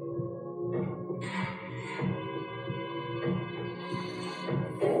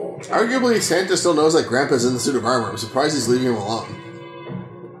 Arguably, Santa still knows that Grandpa's in the suit of armor. I'm surprised he's leaving him alone.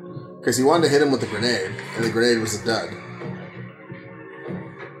 Because he wanted to hit him with the grenade, and the grenade was a dud.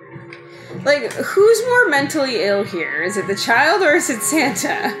 Like, who's more mentally ill here? Is it the child or is it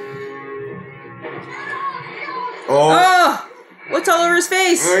Santa? Oh! What's all over his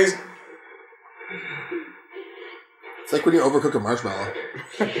face? It's like when you overcook a marshmallow.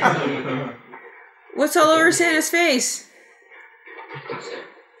 What's all over Santa's face?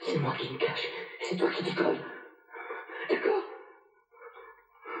 C'est moi qui me cache. C'est toi qui déconne. D'accord?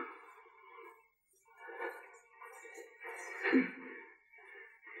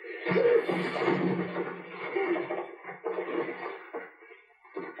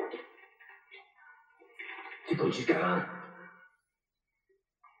 Tu comptes jusqu'à 20?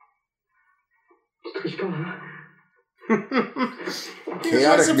 Tu triches quand même?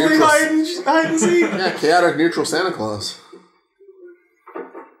 Chaotic neutral. Hide and seek. Yeah, chaotic neutral Santa Claus.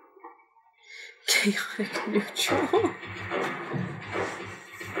 Chaotic neutral.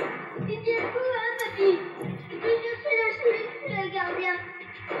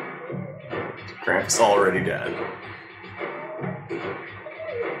 Krampus already dead.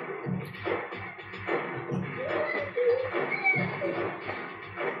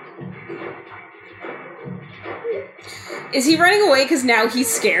 Is he running away because now he's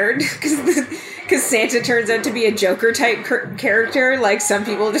scared? Because Santa turns out to be a Joker type character? Like, some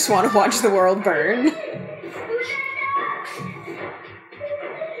people just want to watch the world burn.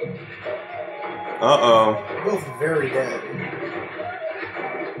 Uh-oh. Both very dead.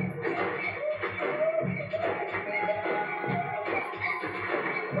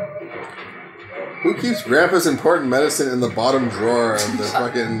 Who keeps Grandpa's important medicine in the bottom drawer of the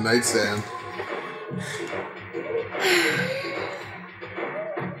fucking nightstand?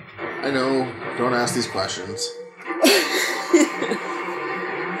 I know. Don't ask these questions. It's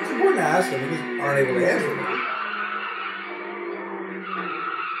important to ask them. We just aren't able to answer them.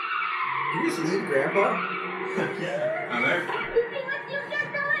 Did you just leave Grandpa? Yeah, I'm there.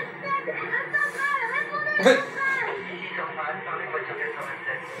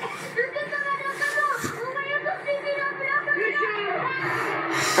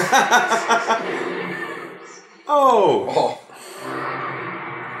 Oh!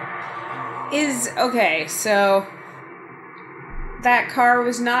 Okay, so that car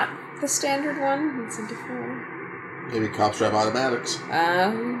was not the standard one? It's a different one? Maybe cops drive automatics.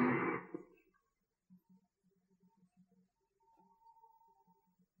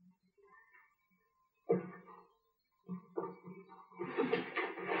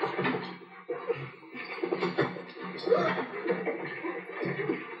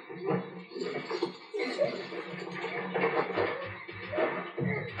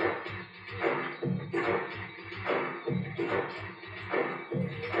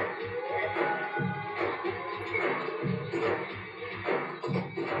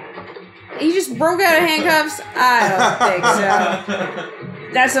 He just broke out of handcuffs? I don't think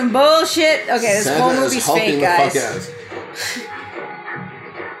so. That's some bullshit. Okay, this Santa whole is movie's hulking fake, the guys. fuck out.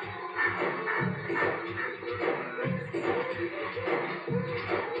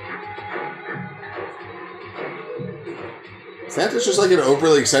 Santa's just like an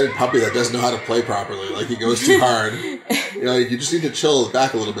overly excited puppy that doesn't know how to play properly. Like, he goes too hard. You know, you just need to chill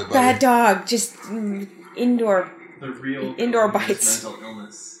back a little bit, buddy. Bad dog. Just indoor bites. Mental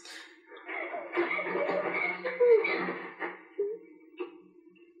illness.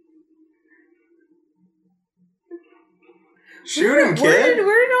 Shoot him, kid!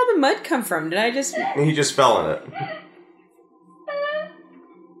 Where did all the mud come from? Did I just... He just fell in it.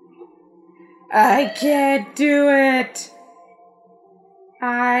 I can't do it.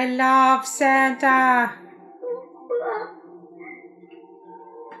 I love Santa.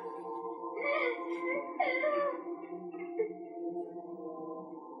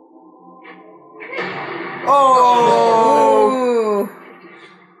 Oh!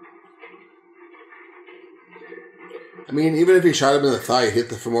 I mean, even if he shot him in the thigh, he hit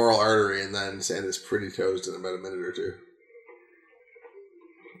the femoral artery, and then Santa's pretty toast in about a minute or two.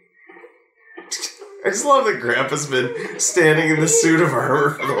 I just love that Grandpa's been standing in the suit of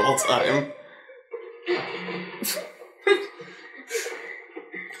armor for the whole time.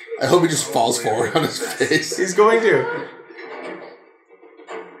 I hope he just falls forward on his face. He's going to.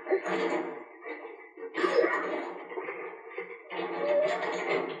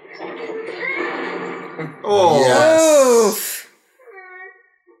 Oh, yes. Oof.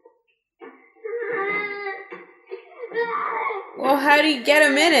 Well, how do you get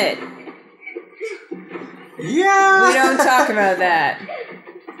him in it? Yeah. We don't talk about that.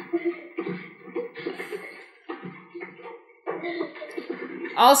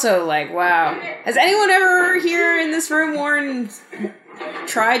 Also, like, wow. Has anyone ever here in this room worn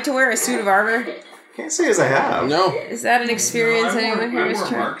tried to wear a suit of armor? Can't say as I have. No. Is that an experience anyone here has I wore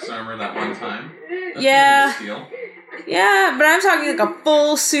tried? Mark's armor that one time. That's Yeah. pretty good Yeah, but I'm talking like a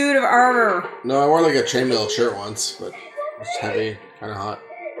full suit of armor. No, I wore like a chainmail shirt once, but it's heavy, kind of hot.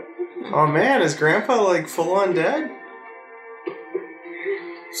 Oh man, is Grandpa like full on dead?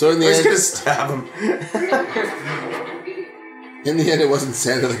 So in the I was end, gonna stab him. in the end, it wasn't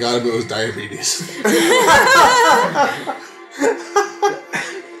Santa that got him; it was diabetes.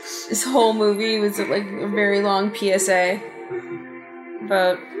 This whole movie was like a very long PSA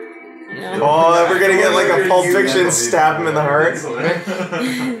about, you know. Oh, we're gonna get like a Pulp Fiction stab him in the heart. I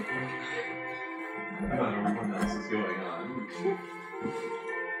don't know what else is going on.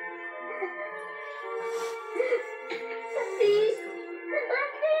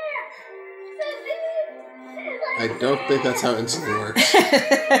 I don't think that's how insulin works.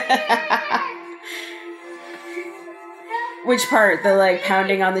 Which part? The like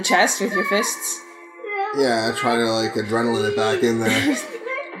pounding on the chest with your fists? Yeah, trying to like adrenaline it back in there.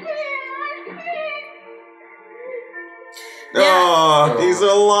 Oh, he's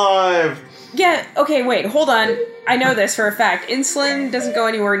alive. Yeah, okay, wait, hold on. I know this for a fact. Insulin doesn't go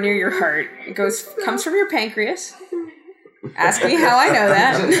anywhere near your heart. It comes from your pancreas. Ask me how I know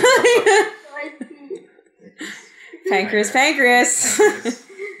that. Pancreas. Pancreas.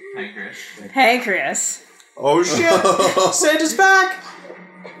 Oh shit! Santa's back!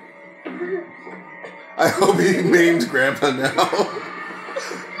 I hope he named Grandpa now.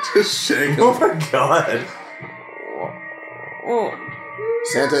 Just shitting him. Oh my god. Oh.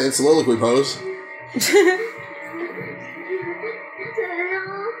 Santa in soliloquy pose.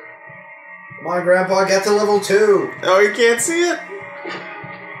 Come on, Grandpa, get to level 2. Oh, you can't see it?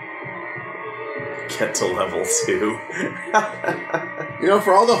 Get to level 2. You know,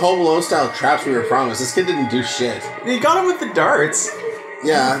 for all the Home Alone style traps we were promised, this kid didn't do shit. He got him with the darts.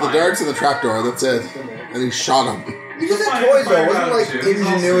 Yeah, the darts and the trapdoor, that's it. And he shot him. You just had toys though, wasn't like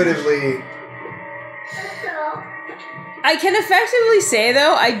ingenuitively. I can effectively say,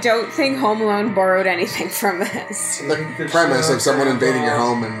 though, I don't think Home Alone borrowed anything from this. The premise of someone invading your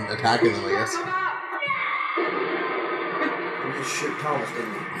home and attacking them, I guess. You just shoot Thomas,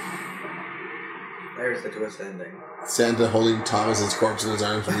 didn't you? There's the twist ending. Santa holding Thomas's corpse in his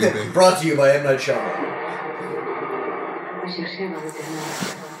arms weeping. Brought to you by M. Night Shyamalan.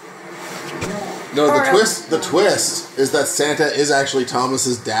 No, the twist is that Santa is actually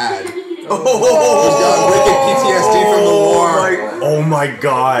Thomas's dad. Oh, he's got wicked PTSD from the war. Oh my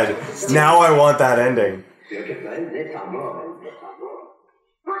god. Now I want that ending.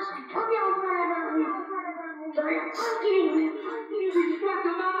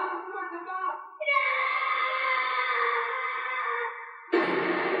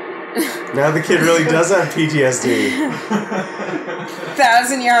 Now the kid really does have PTSD.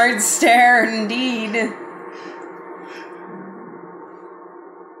 1,000-yard stare, indeed.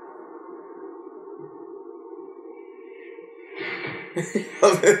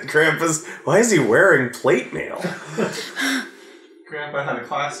 Grandpa's... Why is he wearing plate mail? Grandpa had a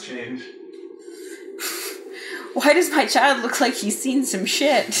class change. Why does my child look like he's seen some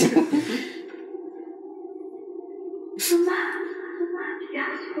shit?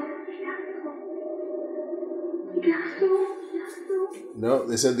 No,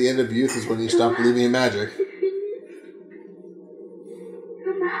 they said the end of youth is when you stop believing in magic.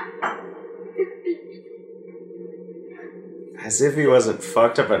 As if he wasn't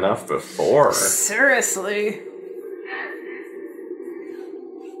fucked up enough before. Seriously.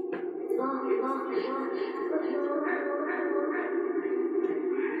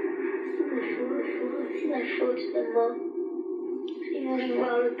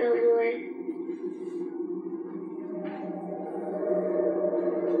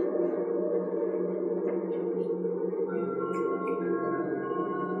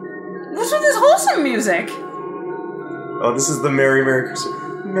 What's with this wholesome music? Oh, this is the Merry Christmas.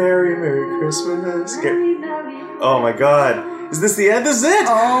 Merry Christmas. Oh my god. Is this the end? This is it?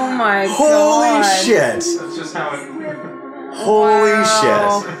 Oh my god. Holy shit. That's just how it... Holy shit.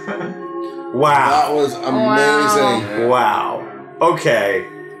 Wow. That was amazing. Wow. Okay.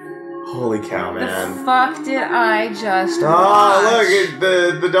 Holy cow, man. The fuck did I just watch? Oh, look,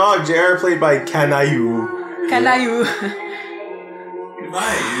 the dog, JR, played by Kanayu. Kanayu.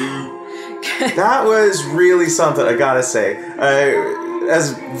 Goodbye. That was really something, I gotta say.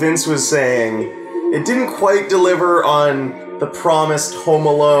 As Vince was saying, it didn't quite deliver on the promised Home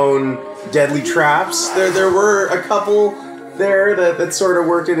Alone deadly traps. There were a couple there that sort of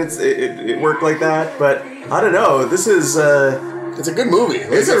worked it worked like that, but I don't know. This is it's a good movie.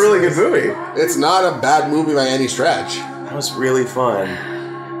 It's a really good movie. It's not a bad movie by any stretch. That was really fun.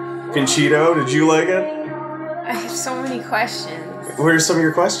 Pinchito, did you like it? I have so many questions. What are some of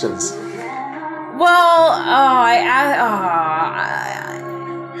your questions? Well,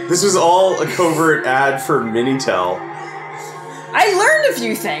 This was all a covert ad for Minitel. I learned a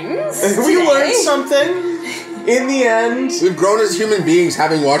few things. We today. learned something. In the end, we've grown as human beings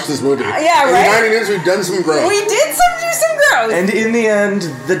having watched this movie. Yeah, in right? the 90 minutes, we've done some growth. We did do some growth. And in the end,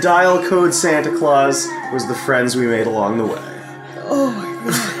 the Dial Code Santa Claus was the friends we made along the way. Oh my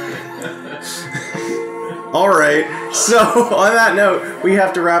god. Alright, so on that note, we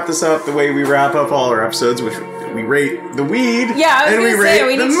have to wrap this up the way we wrap up all our episodes, which we rate the weed, yeah, and we rate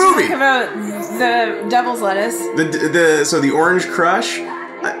we the need movie. to talk about the devil's lettuce. So the Orange Crush,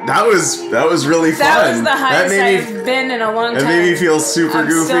 that was really fun. That was the highest I've been in a long time. That made me feel super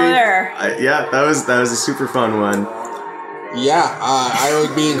goofy. Still there. That was a super fun one. Yeah, I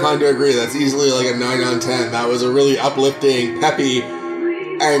would be inclined to agree. That's easily like a 9 on 10. That was a really uplifting, peppy,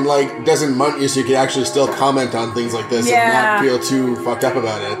 and like doesn't munt you, so you can actually still comment on things like this and not feel too fucked up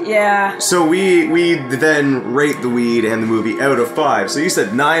about it. Yeah. So we then rate the weed and the movie out of 5. So you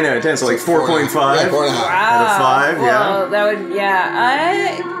said 9 out of 10, so like 4.5. Yeah, 4.5. Wow. Out of 5. Well, that would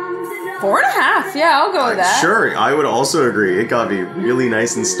 4.5. Yeah, I'll go with that. Sure, I would also agree. It got me really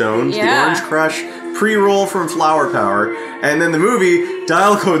nice and stoned. Yeah. The Orange Crush pre-roll from Flower Power, and then the movie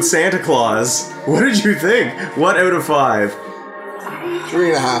Dial Code Santa Claus. What did you think? What out of 5?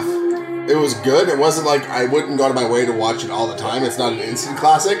 3.5. It was good. It wasn't like I wouldn't go out of my way to watch it all the time. It's not an instant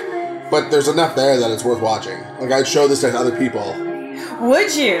classic, but there's enough there that it's worth watching. Like I'd show this to other people.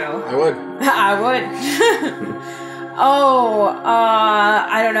 Would you? I would. I would.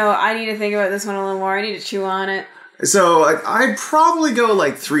 I don't know. I need to think about this one a little more. I need to chew on it. So I'd probably go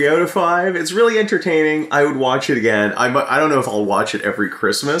like 3 out of 5. It's really entertaining. I would watch it again. I don't know if I'll watch it every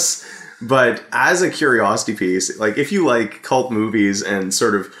Christmas, but as a curiosity piece, like if you like cult movies and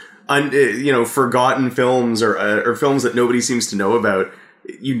sort of forgotten films or films that nobody seems to know about,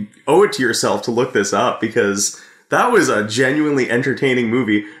 you owe it to yourself to look this up, because that was a genuinely entertaining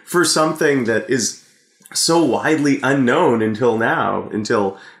movie for something that is so widely unknown until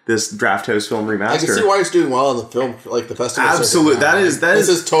this Draft House film remaster. I can see why it's doing well in the film, like the festival. Absolutely, this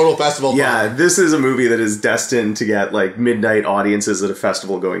is total festival. Yeah, this is a movie that is destined to get like midnight audiences at a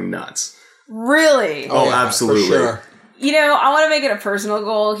festival going nuts. Really? Oh, yeah, absolutely. For sure. You know, I want to make it a personal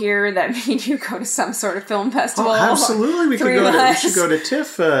goal here that me and you go to some sort of film festival. Oh, absolutely, we should go to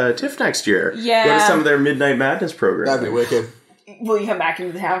TIFF next year. Yeah, go to some of their Midnight Madness programs. That'd be wicked. Will you come back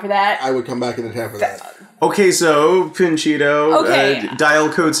into town for that? I would come back into town for that. Okay, so Pinchito, Dial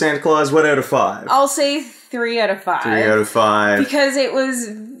Code Santa Claus. What out of 5? I'll say 3 out of 5. 3 out of 5 because it was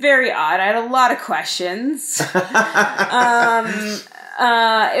very odd. I had a lot of questions. But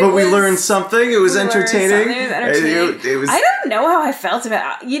we learned something. It was entertaining. It was. I don't know how I felt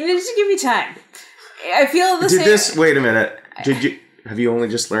about it. You need to give me time. I feel the same. Wait a minute. Have you only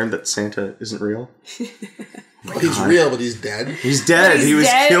just learned that Santa isn't real? He's real, but he's dead. He's dead. He was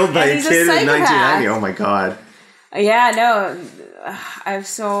killed by a kid in 1990. Oh my god. Yeah, no. I have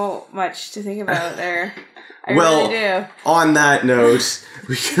so much to think about there. I really do. On that note,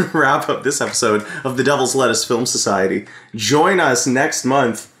 we can wrap up this episode of the Devil's Lettuce Film Society. Join us next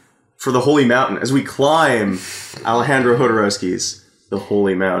month for the Holy Mountain as we climb Alejandro Jodorowsky's The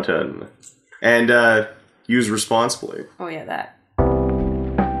Holy Mountain. And use responsibly. Oh yeah, that.